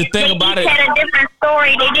 But the thing about it, they had a different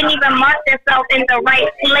story. They didn't even mark themselves in the right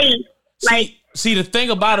place. See, the thing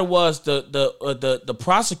about it was the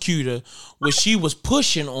prosecutor, what she was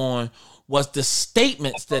pushing on was the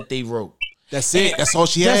statements that they wrote. That's it. That's all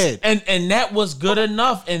she had. And that was good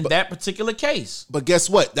enough in that particular case. But guess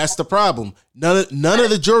what? That's the problem. None of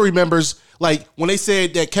the jury members, like when they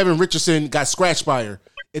said that Kevin Richardson got scratched by her,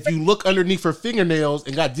 if you look underneath her fingernails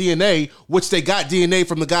and got DNA, which they got DNA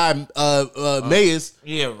from the guy Mayes.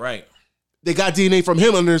 Yeah, right. They got DNA from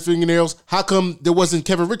him under his fingernails. How come there wasn't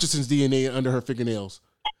Kevin Richardson's DNA under her fingernails?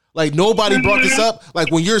 Like, nobody brought this up.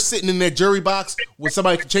 Like, when you're sitting in that jury box, when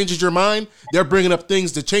somebody changes your mind, they're bringing up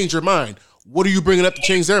things to change your mind. What are you bringing up to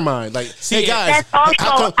change their mind? Like, hey, guys. That's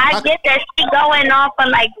also, I get that she going off of,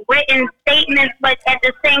 like, written statements, but at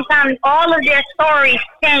the same time, all of their stories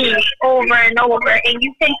change over and over. And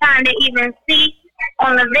you can kind of even see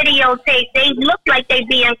on the videotape, they look like they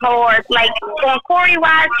being coerced. Like, on Corey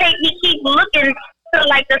Wise tape, he keep looking to,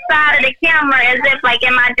 like, the side of the camera as if, like,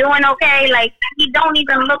 am I doing okay? Like, he don't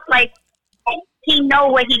even look like he know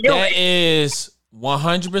what he doing. That is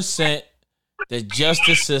 100% the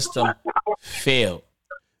justice system failed.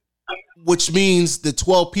 Which means the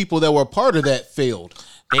 12 people that were a part of that failed.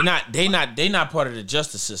 They not part of the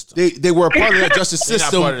justice system. They were a part of that justice They're not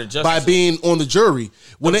system part of the justice by being on the jury.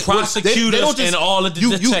 When prosecutors don't and all of the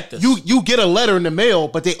detectives. You get a letter in the mail,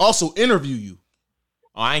 but they also interview you.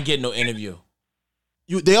 Oh, I ain't getting no interview.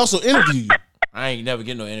 They also interview you. I ain't never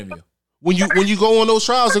getting no interview. When you go on those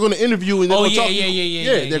trials, they're going to interview you. And they're going to talk.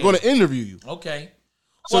 Yeah, they're going to interview you. Okay.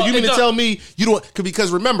 So you mean to tell me you don't?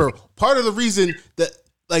 Because remember, part of the reason that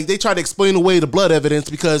like they tried to explain away the blood evidence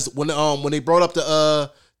because when they brought up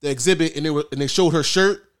the exhibit and they showed her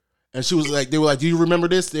shirt and she was like, they were like, do you remember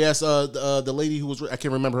this? They asked the lady who was, I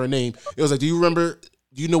can't remember her name. It was like, do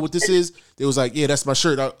you know what this is? They was like, yeah, that's my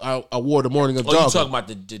shirt. I wore the morning of jogging. Oh, you talking about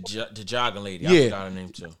the jogging lady? Yeah, I forgot her name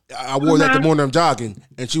too. I wore that the morning of jogging,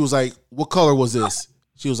 and she was like, what color was this?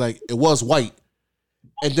 She was like, it was white.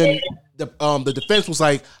 And then the defense was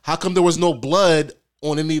like, how come there was no blood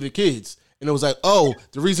on any of the kids? And it was like, oh,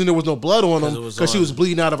 the reason there was no blood on them because she was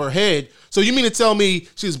bleeding out of her head. So you mean to tell me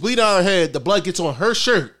she was bleeding out of her head, the blood gets on her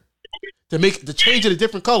shirt to change it a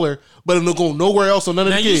different color, but it'll go nowhere else on none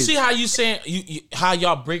of the kids. Now you see how you saying how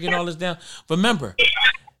y'all breaking all this down. Remember,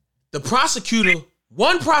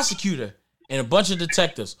 one prosecutor and a bunch of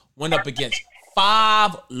detectives went up against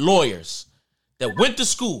 5 lawyers that went to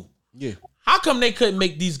school. Yeah. How come they couldn't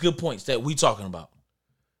make these good points that we talking about?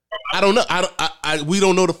 I don't know. We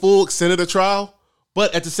don't know the full extent of the trial,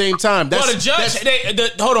 but at the same time, the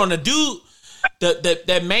judge. Hold on, the dude,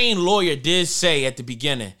 that main lawyer did say at the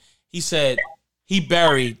beginning. He said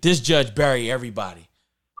this judge buried everybody.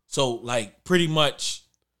 So like pretty much,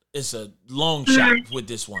 it's a long shot with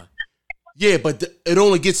this one. Yeah, but it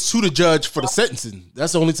only gets to the judge for the sentencing.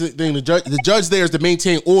 That's the only thing. The judge there is to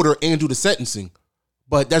maintain order and do the sentencing.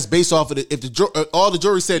 But that's based off of if all the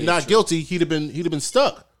jury said not guilty, he'd have been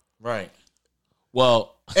stuck. Right.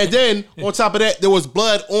 Well, and then on top of that, there was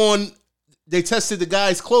blood on. They tested the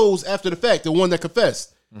guy's clothes after the fact, the one that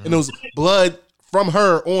confessed, and there was blood from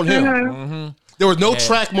her on him. Mm-hmm. There was no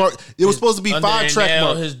track mark. It was supposed to be 5 track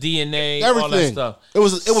marks. His DNA, everything. All that stuff. It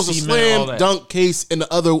was a slam dunk case in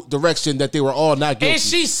the other direction that they were all not guilty. And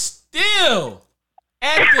she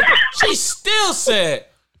still said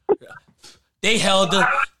they held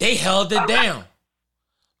it down.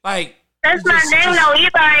 Like that's not name though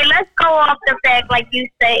either. Let's go off the fact, like you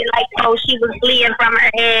say, like she was bleeding from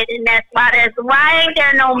her head, and that's why ain't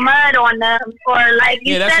there no mud on them? Or like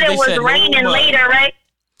you said, it was raining later, right?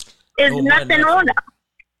 There's nothing on them.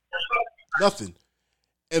 Nothing.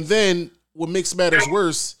 And then what makes matters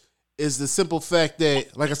worse is the simple fact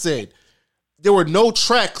that, like I said, there were no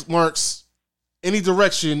track marks any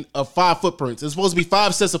direction of 5 footprints. It's supposed to be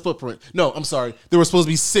 5 sets of footprints. No, I'm sorry. There were supposed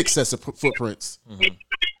to be 6 sets of footprints. Mm-hmm.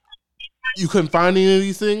 You couldn't find any of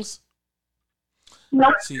these things?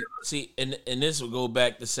 Nope. See, and this would go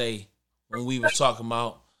back to say when we were talking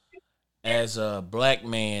about as a black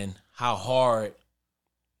man how hard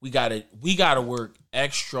we gotta work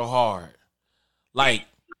extra hard, like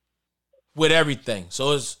with everything.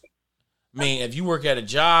 So if you work at a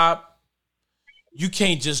job, you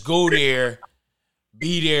can't just go there,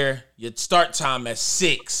 be there. Your start time at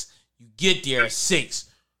 6. You get there at 6.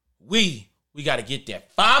 We got to get there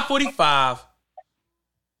 5:45.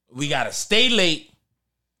 We got to stay late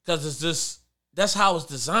because that's how it's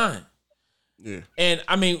designed. Yeah. And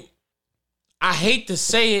I mean, I hate to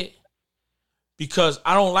say it because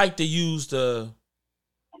I don't like to use the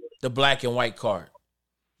black and white card,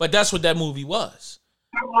 but that's what that movie was.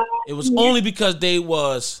 It was only because they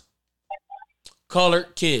was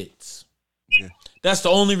colored kids. Yeah. That's the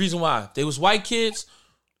only reason why. If they was white kids,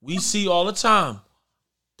 we see all the time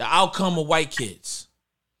the outcome of white kids.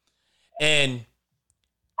 And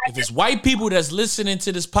if it's white people that's listening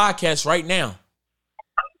to this podcast right now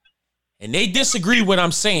and they disagree with what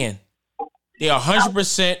I'm saying, they are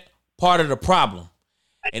 100% part of the problem.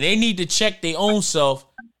 And they need to check their own self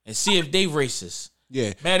and see if they racist.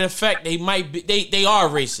 Yeah. Matter of fact, they might be they are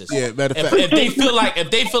racist. Yeah, matter of fact. If they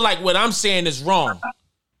feel like what I'm saying is wrong.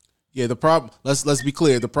 Yeah, the problem. Let's be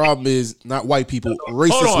clear. The problem is not white people.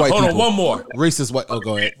 Racist white people. Hold on, one more. Racist white. Oh,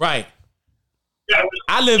 go ahead. Right.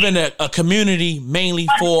 I live in a community mainly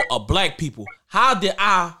full of black people. How did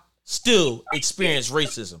I still experience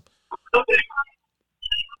racism?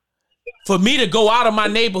 For me to go out of my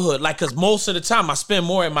neighborhood, like, because most of the time I spend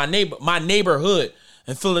more in my neighborhood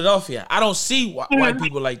in Philadelphia. I don't see white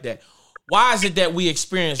people like that. Why is it that we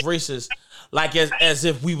experience racism like as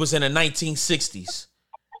if we was in the 1960s?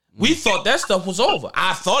 We thought that stuff was over.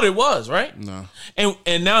 I thought it was, right? No.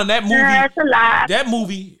 And now that movie, that's a lie. That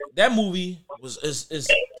movie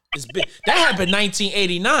is big. That happened in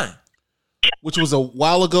 1989, which was a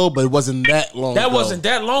while ago, but it wasn't that long. That wasn't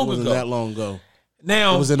that long ago. That long ago.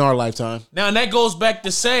 Now it was in our lifetime. Now and that goes back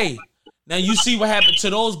to say, now you see what happened to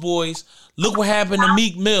those boys. Look what happened to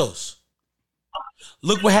Meek Mills.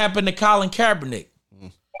 Look what happened to Colin Kaepernick.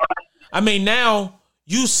 I mean, now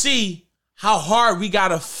you see how hard we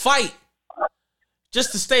gotta fight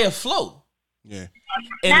just to stay afloat. Yeah.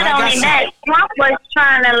 And Not like only that, Trump was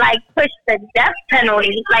trying to like push the death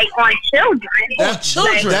penalty like on children.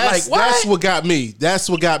 That's what got me. That's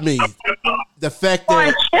what got me. The fact On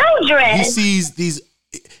that children. he sees these.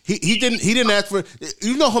 He didn't ask for.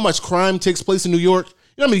 You know how much crime takes place in New York.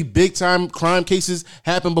 You know how many big time crime cases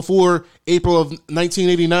happened before April of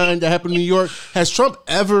 1989 that happened in New York? Has Trump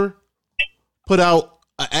ever put out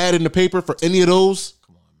an ad in the paper for any of those?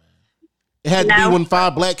 Come on, man. It had to be when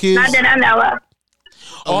 5 black kids. Not that I know of.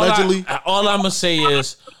 Allegedly. All I'm gonna say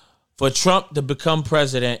is, for Trump to become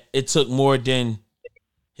president, it took more than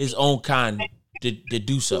his own kind to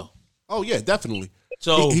do so. Oh yeah, definitely.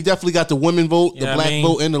 So he definitely got the women vote, the black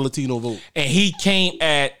vote, and the Latino vote. And he came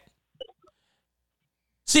at.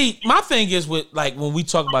 See, my thing is with like when we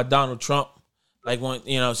talk about Donald Trump, like when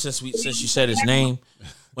since you said his name,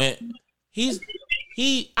 when I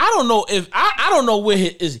don't know if I don't know where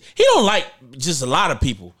he don't like just a lot of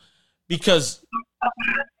people because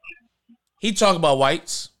he talk about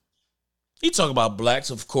whites, he talk about blacks,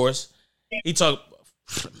 of course, he talk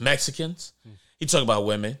Mexicans, he talk about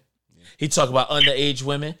women, he talk about underage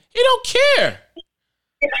women. He don't care.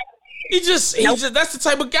 He just that's the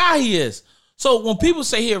type of guy he is. So when people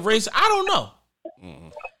say he a racist, I don't know. Mm-hmm.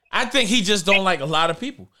 I think he just don't like a lot of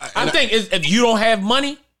people. I think if you don't have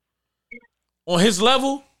money on his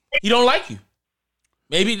level, he don't like you.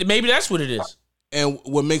 Maybe that's what it is. And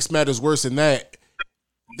what makes matters worse than that,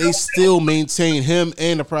 they still maintain him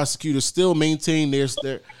and the prosecutors still maintain their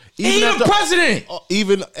even after, president.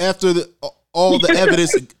 Even after all the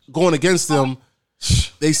evidence going against them,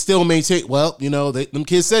 they still maintain. Well, them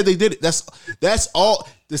kids said they did it. That's all.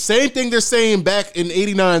 The same thing they're saying back in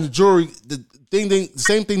 '89. The jury, the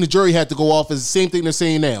same thing the jury had to go off is the same thing they're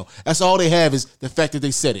saying now. That's all they have is the fact that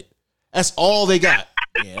they said it. That's all they got.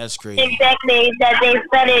 Yeah, that's crazy. Exactly, that they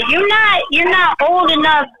said it. You're not old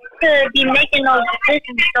enough to be making those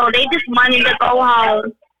decisions, so they just want you to go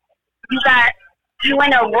home. You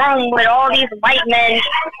in a room with all these white men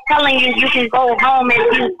telling you can go home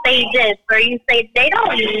if you say this or you say they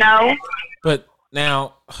don't know. But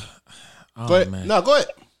now, go ahead. Man. No, go ahead.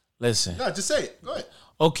 Listen. No, just say it. Go ahead.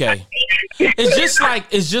 Okay.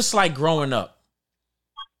 It's just like growing up.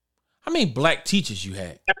 How many black teachers you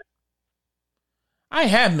had? I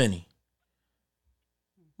ain't have many.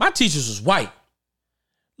 My teachers was white.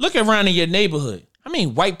 Look around in your neighborhood. How many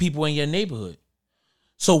white people in your neighborhood?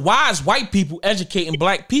 So why is white people educating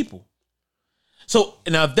black people? So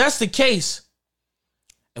now if that's the case,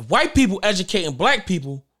 if white people educating black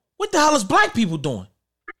people, what the hell is black people doing?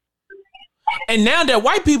 And now that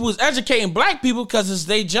white people is educating black people because it's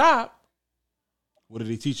their job. What are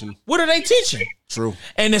they teaching? True.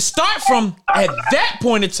 And it start from at that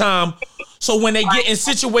point in time. So when they get in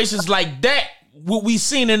situations like that, what we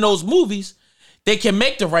seen in those movies, they can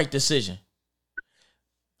make the right decision.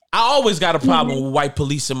 I always got a problem with white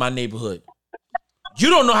police in my neighborhood. You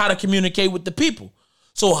don't know how to communicate with the people.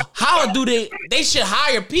 So how do they should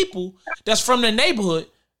hire people that's from the neighborhood.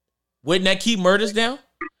 Wouldn't that keep murders down?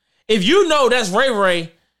 If you know that's Ray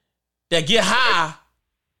Ray that get high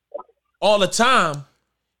all the time,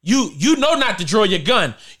 you know not to draw your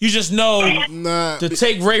gun. You just know to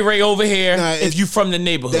take Ray Ray over here if you from the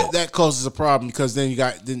neighborhood. That causes a problem because then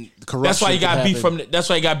corruption. That's why you got beef from. That's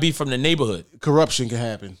why you got beef from the neighborhood. Corruption can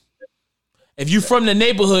happen. If you from the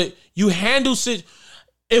neighborhood, you handle it.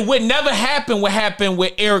 It would never happen. What happened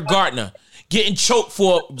with Eric Gardner getting choked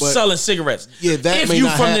for selling cigarettes? Yeah, that if may you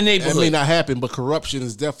not from the neighborhood, that may not happen, but corruption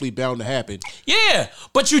is definitely bound to happen. Yeah,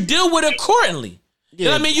 but you deal with it accordingly. Yeah. You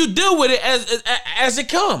know what I mean? You deal with it as it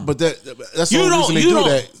comes. But that's the only reason they do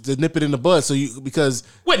that, to nip it in the bud. Because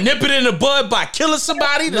nip it in the bud by killing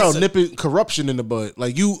somebody? No, nipping corruption in the bud.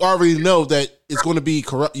 Like you already know that it's going to be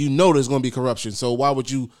corrupt. You know there's going to be corruption. So why would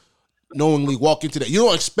you knowingly walk into that? You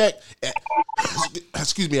don't expect.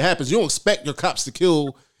 Excuse me, it happens. You don't expect your cops to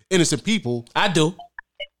kill innocent people. I do.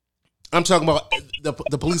 I'm talking about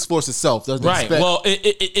the police force itself. Doesn't expect. Well,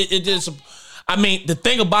 it is. I mean, the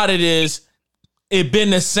thing about it is, it been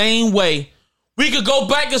the same way. We could go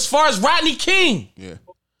back as far as Rodney King. Yeah.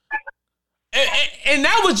 And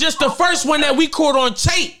that was just the first one that we caught on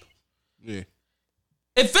tape. Yeah.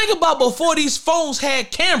 And think about before these phones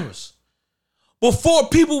had cameras, before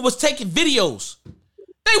people was taking videos,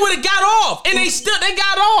 they would have got off. And they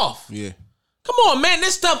got off. Yeah. Come on, man.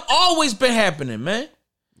 This stuff always been happening, man.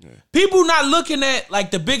 Yeah. People not looking at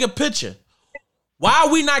like the bigger picture. Why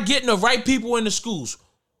are we not getting the right people in the schools?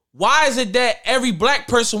 Why is it that every black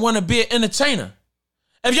person want to be an entertainer?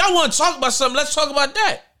 If y'all want to talk about something, let's talk about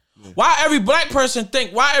that. Why every black person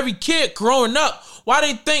why every kid growing up, why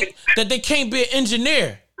they think that they can't be an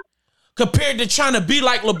engineer compared to trying to be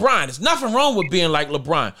like LeBron? There's nothing wrong with being like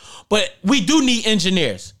LeBron, but we do need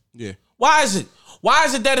engineers. Yeah. Why is it? Why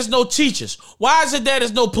is it that there's no teachers? Why is it that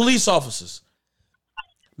there's no police officers?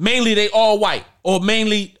 Mainly they all white, or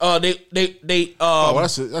mainly they. Well,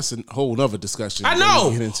 that's a whole other discussion. I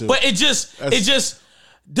know, but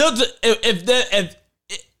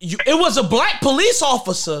it was a black police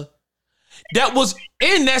officer that was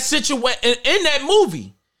in that situation in that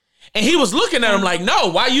movie, and he was looking at him like, "No,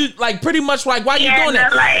 why you like pretty much like why you doing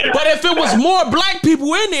that?" But if it was more black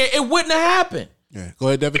people in there, it wouldn't have happened. Yeah, go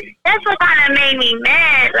ahead, Devin. That's what kind of made me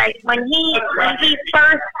mad. Like when he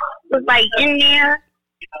first was like in there,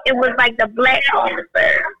 it was like the black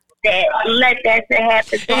officer that let that shit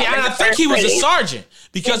happen. And I think he was a sergeant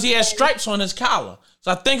because he had stripes on his collar.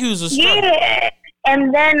 So I think he was a sergeant. Yeah.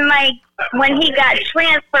 And then like when he got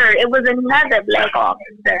transferred, it was another black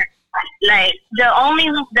officer. Like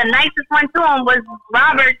the nicest one to him was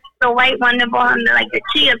Robert, the white one that bought him like the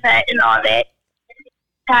chia pet and all that.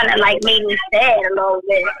 Kind of like made me sad a little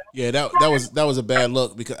bit. Yeah, that was a bad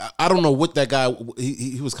look because I don't know what that guy.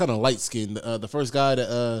 He was kind of light skinned. The first guy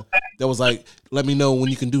that was like, "Let me know when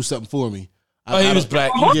you can do something for me." He was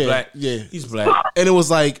black. He's black. Yeah, he's black. And it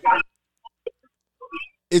was like,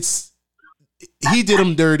 he did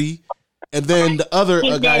him dirty, and then the other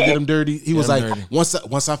guy did him dirty. He was like, dirty.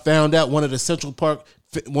 Once I found out one of the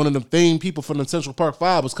famed people from the Central Park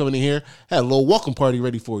 5 was coming in here, had a little welcome party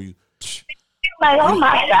ready for you. Like, oh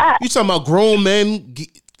my God. You talking about grown men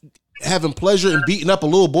having pleasure in beating up a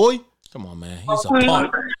little boy? Come on, man. He's a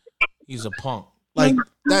punk. He's a punk. Like,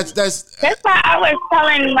 that's why I was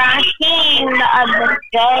telling Raheem the other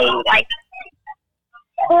day, like,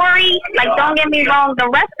 Corey, like, don't get me wrong, the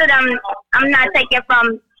rest of them, I'm not taking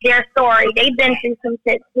from their story. They've been through some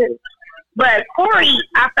shit too. But Corey,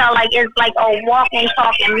 I felt like is like a walking,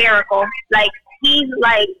 talking miracle. Like, he's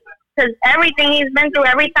like, because everything he's been through,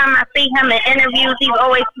 every time I see him in interviews, he's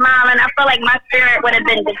always smiling. I feel like my spirit would have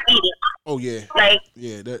been defeated. Oh, yeah. Like,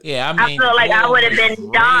 I feel like I would have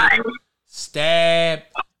been done. Stabbed,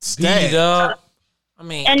 beat up. I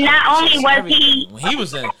mean, and not only was he... When he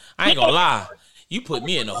was in... I ain't gonna lie. You put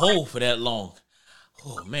me in the hole for that long.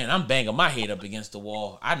 Oh, man, I'm banging my head up against the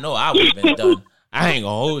wall. I know I would have been done. I ain't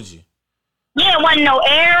gonna hold you. Yeah, wasn't no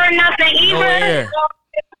air or nothing either. No air.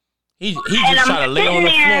 He just tried to lay on the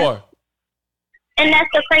floor. And that's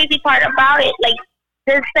the crazy part about it. Like,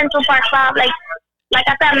 this Central Park 5, like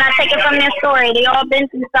I said, I'm not taking from their story. They all been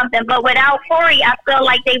through something. But without Corey, I feel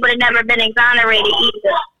like they would have never been exonerated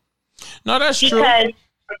either. No, that's true. Because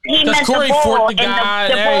he met Corey the bull, the guy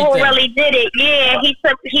and the bull really did it. Yeah, he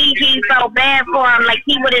felt bad for him. Like,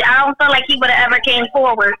 I don't feel like he would have ever came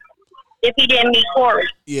forward if he didn't meet Corey.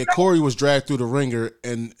 Yeah, Corey was dragged through the ringer,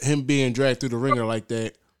 and him being dragged through the ringer like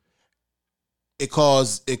that, it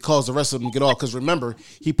caused the rest of them to get off. Because remember,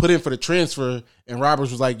 he put in for the transfer, and Roberts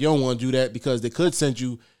was like, "You don't want to do that because they could send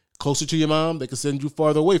you closer to your mom. They could send you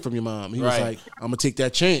farther away from your mom." He was like, "I'm gonna take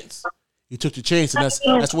that chance." He took the chance, and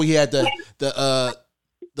that's where he had the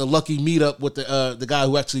lucky meetup with the guy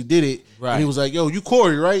who actually did it. Right. And he was like, "Yo, you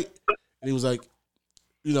Corey, right?" And he was like,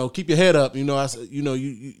 "Keep your head up. I said, you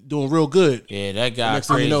doing real good." Yeah, that guy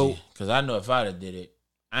crazy. Because I know if I'd have did it,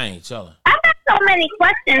 I ain't telling. So many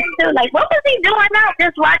questions too. Like, what was he doing out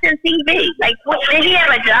just watching TV? Like, did he have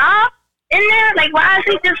a job in there? Like, why is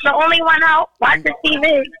he just the only one out watching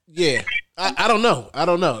TV? Yeah, I don't know.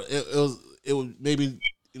 It was maybe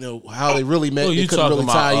how they really met. You couldn't really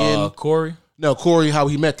tie in Corey. No, Corey, how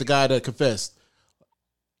he met the guy that confessed.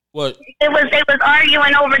 What? They was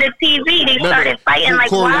arguing over the TV. They started fighting. Like,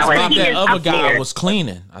 Corey why was he that just other up guy there? was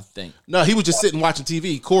cleaning, I think. No, he was just sitting watching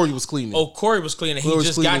TV. Corey was cleaning. Oh, Corey was cleaning. He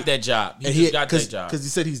just got that job. He got that job because he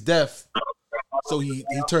said he's deaf. So he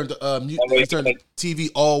turned the TV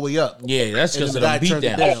all the way up. Yeah, that's because of them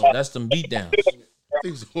beatdowns. That's them beatdowns.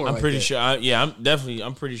 I'm pretty sure.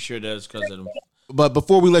 I'm pretty sure that's because of them. But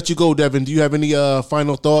before we let you go, Devin, do you have any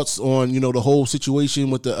final thoughts on the whole situation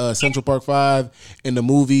with the Central Park 5 and the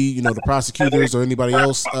movie? The prosecutors or anybody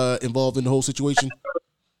else involved in the whole situation?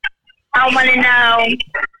 I want to know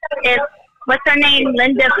if what's her name,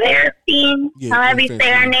 Linda Fairstein. However you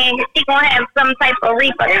say her name, is she gonna have some type of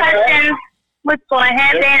repercussions? What's gonna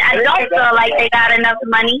happen? I don't feel like they got enough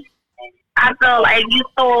money. I feel like you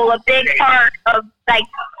stole a big part of, like,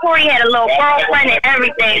 Corey had a little girlfriend and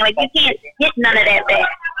everything. Like, you can't get none of that back.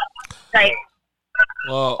 Like,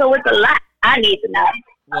 so it's a lot I need to know.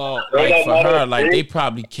 Well, like for her, like they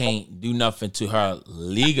probably can't do nothing to her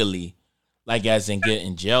legally, like as in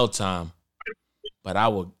getting jail time. But I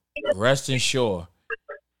would rest assured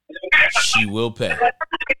she will pay.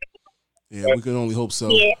 Yeah, we can only hope so.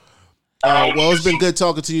 Yeah. Well, it's been good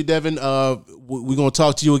talking to you, Devin. We're gonna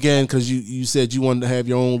talk to you again because you said you wanted to have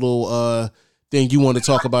your own little thing you want to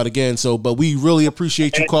talk about again. So, but we really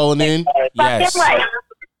appreciate you calling in. Yes.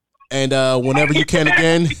 And whenever you can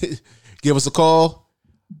again, give us a call.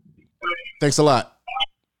 Thanks a lot.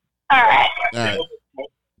 All right. All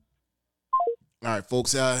right,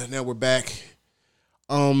 folks. Now we're back.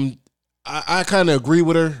 I kind of agree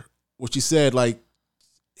with her what she said. Like,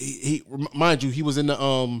 he mind you, he was in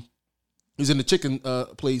the chicken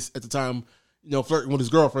place at the time. You know, flirting with his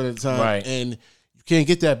girlfriend at the time, Right. And you can't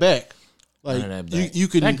get that back. Like None of that back. you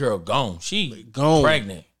can. That girl gone. She Gone.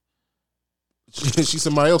 pregnant. She's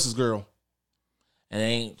somebody else's girl. And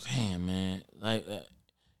ain't damn man. Like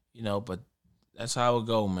you know, but that's how it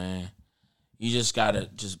go, man. You just gotta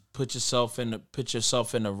just put yourself in the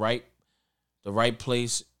right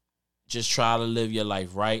place. Just try to live your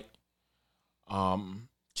life right.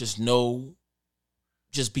 Just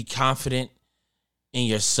be confident in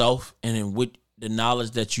yourself and in what the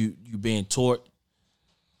knowledge that you being taught.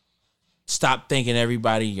 Stop thinking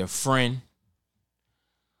everybody your friend.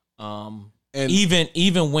 And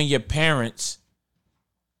Even when your parents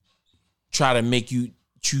try to make you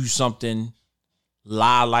choose something,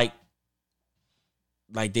 lie like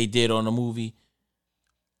they did on the movie,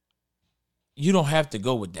 you don't have to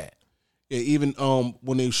go with that. yeah, even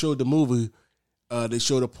when they showed the movie, they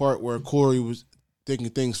showed a part where Corey was thinking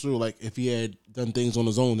things through, like if he had done things on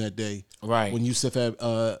his own that day. Right. When Yusuf had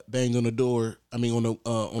banged on the door, on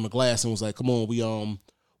the glass, and was like, "Come on, we going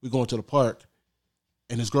to the park,"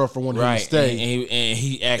 and his girlfriend wanted him to stay. And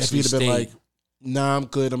he If actually he'd have stayed. been like, "Nah, I'm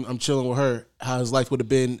good. I'm chilling with her," how his life would have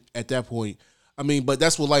been at that point. I mean, but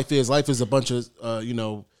that's what life is. Life is a bunch of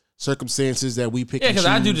circumstances that we pick. Yeah, because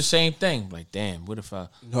I do the choose. same thing. Like, damn, what if I?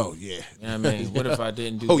 Oh yeah. You know what I mean? What if I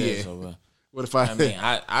didn't do Oh, this? yeah. Or, What if I? I mean,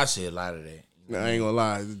 I see a lot of that. I ain't gonna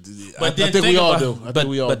lie. But I then think we all do. about- I but, think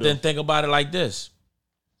we all but do. then think about it like this: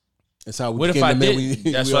 That's how we what if became I the men didn't?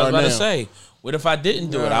 we That's we what I was are about now. to say. What if I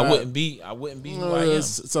didn't do it? I wouldn't be who I am.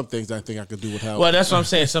 Some things I think I could do without. Well, that's what I'm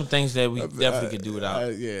saying. Some things that we definitely could do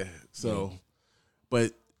without. Yeah. So,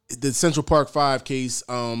 but the Central Park 5 case,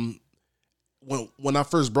 when I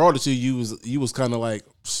first brought it to you, you was kind of like,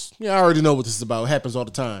 yeah, I already know what this is about. It happens all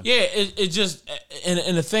the time. Yeah, it just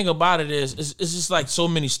and the thing about it is it's just like so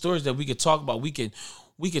many stories that we could talk about. We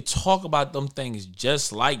could talk about them things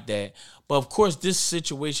just like that. But of course, this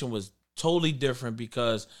situation was totally different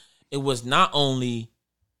because it was not only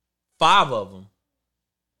 5 of them,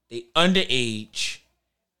 they underage,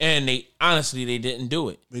 and they didn't do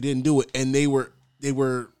it. They didn't do it, and they were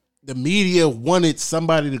the media wanted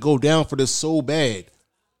somebody to go down for this so bad.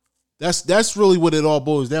 That's really what it all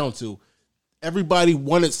boils down to. Everybody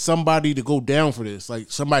wanted somebody to go down for this.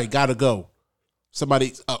 Like, somebody got to go.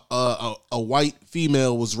 Somebody, a white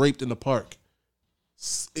female was raped in the park.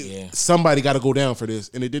 Yeah. Somebody got to go down for this,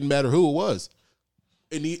 and it didn't matter who it was.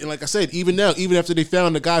 And like I said, even now, even after they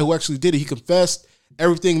found the guy who actually did it, he confessed,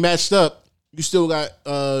 everything matched up. You still got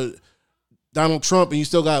Donald Trump, and you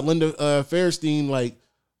still got Linda Fairstein. Like,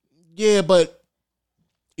 yeah, but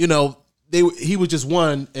he was just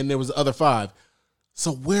one, and there was the other 5.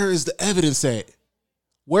 So where is the evidence at?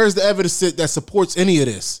 Where is the evidence that supports any of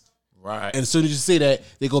this? Right. And as soon as you say that,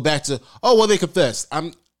 they go back to, oh, well, they confessed.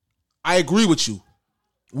 I agree with you.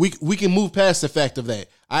 We can move past the fact of that.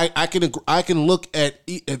 I can look at,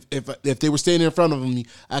 if they were standing in front of me,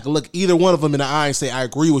 I can look either one of them in the eye and say, I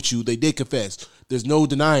agree with you. They did confess. There's no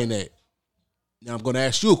denying that. Now I'm going to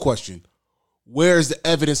ask you a question. Where is the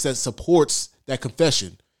evidence that supports that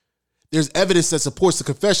confession? There's evidence that supports the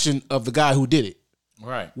confession of the guy who did it.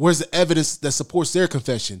 Right. Where's the evidence that supports their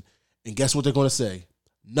confession? And guess what they're going to say?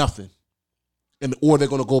 Nothing. Or they're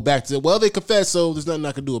going to go back to, well, they confessed, so there's nothing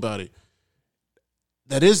I can do about it.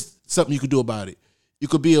 That is something you could do about it. You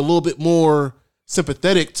could be a little bit more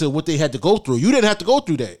sympathetic to what they had to go through. You didn't have to go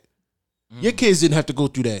through that. Your kids didn't have to go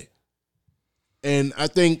through that. And I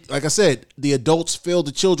think, like I said, the adults failed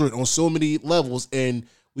the children on so many levels, and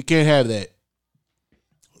we can't have that.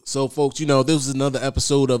 So, folks, this is another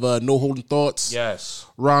episode of No Holding Thoughts. Yes.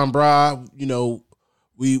 Ron Bra,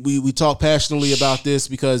 we talk passionately about this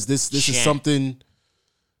because this is something.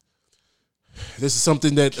 This is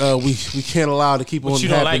something that we can't allow to keep on happening.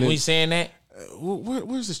 You don't like me saying that?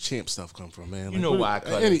 Where's this champ stuff come from, man? You know why I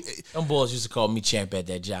cut it. Them boys used to call me champ at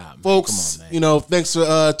that job, man. Folks, come on, man. Thanks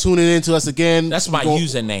for tuning in to us again. That's my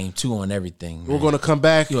username too on everything. We're going to come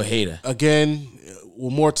back. You a hater. Again.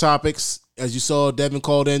 with more topics. As you saw, Devin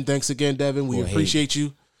called in. Thanks again, Devin. We appreciate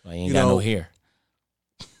you. I ain't got no hair.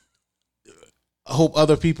 I hope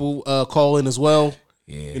other people call in as well.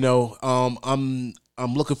 Yeah. You know, I'm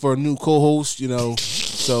looking for a new co-host. You know,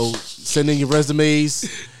 so send in your resumes.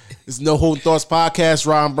 It's No Holding Thoughts podcast.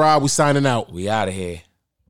 Ron Bra, we signing out. We out of here.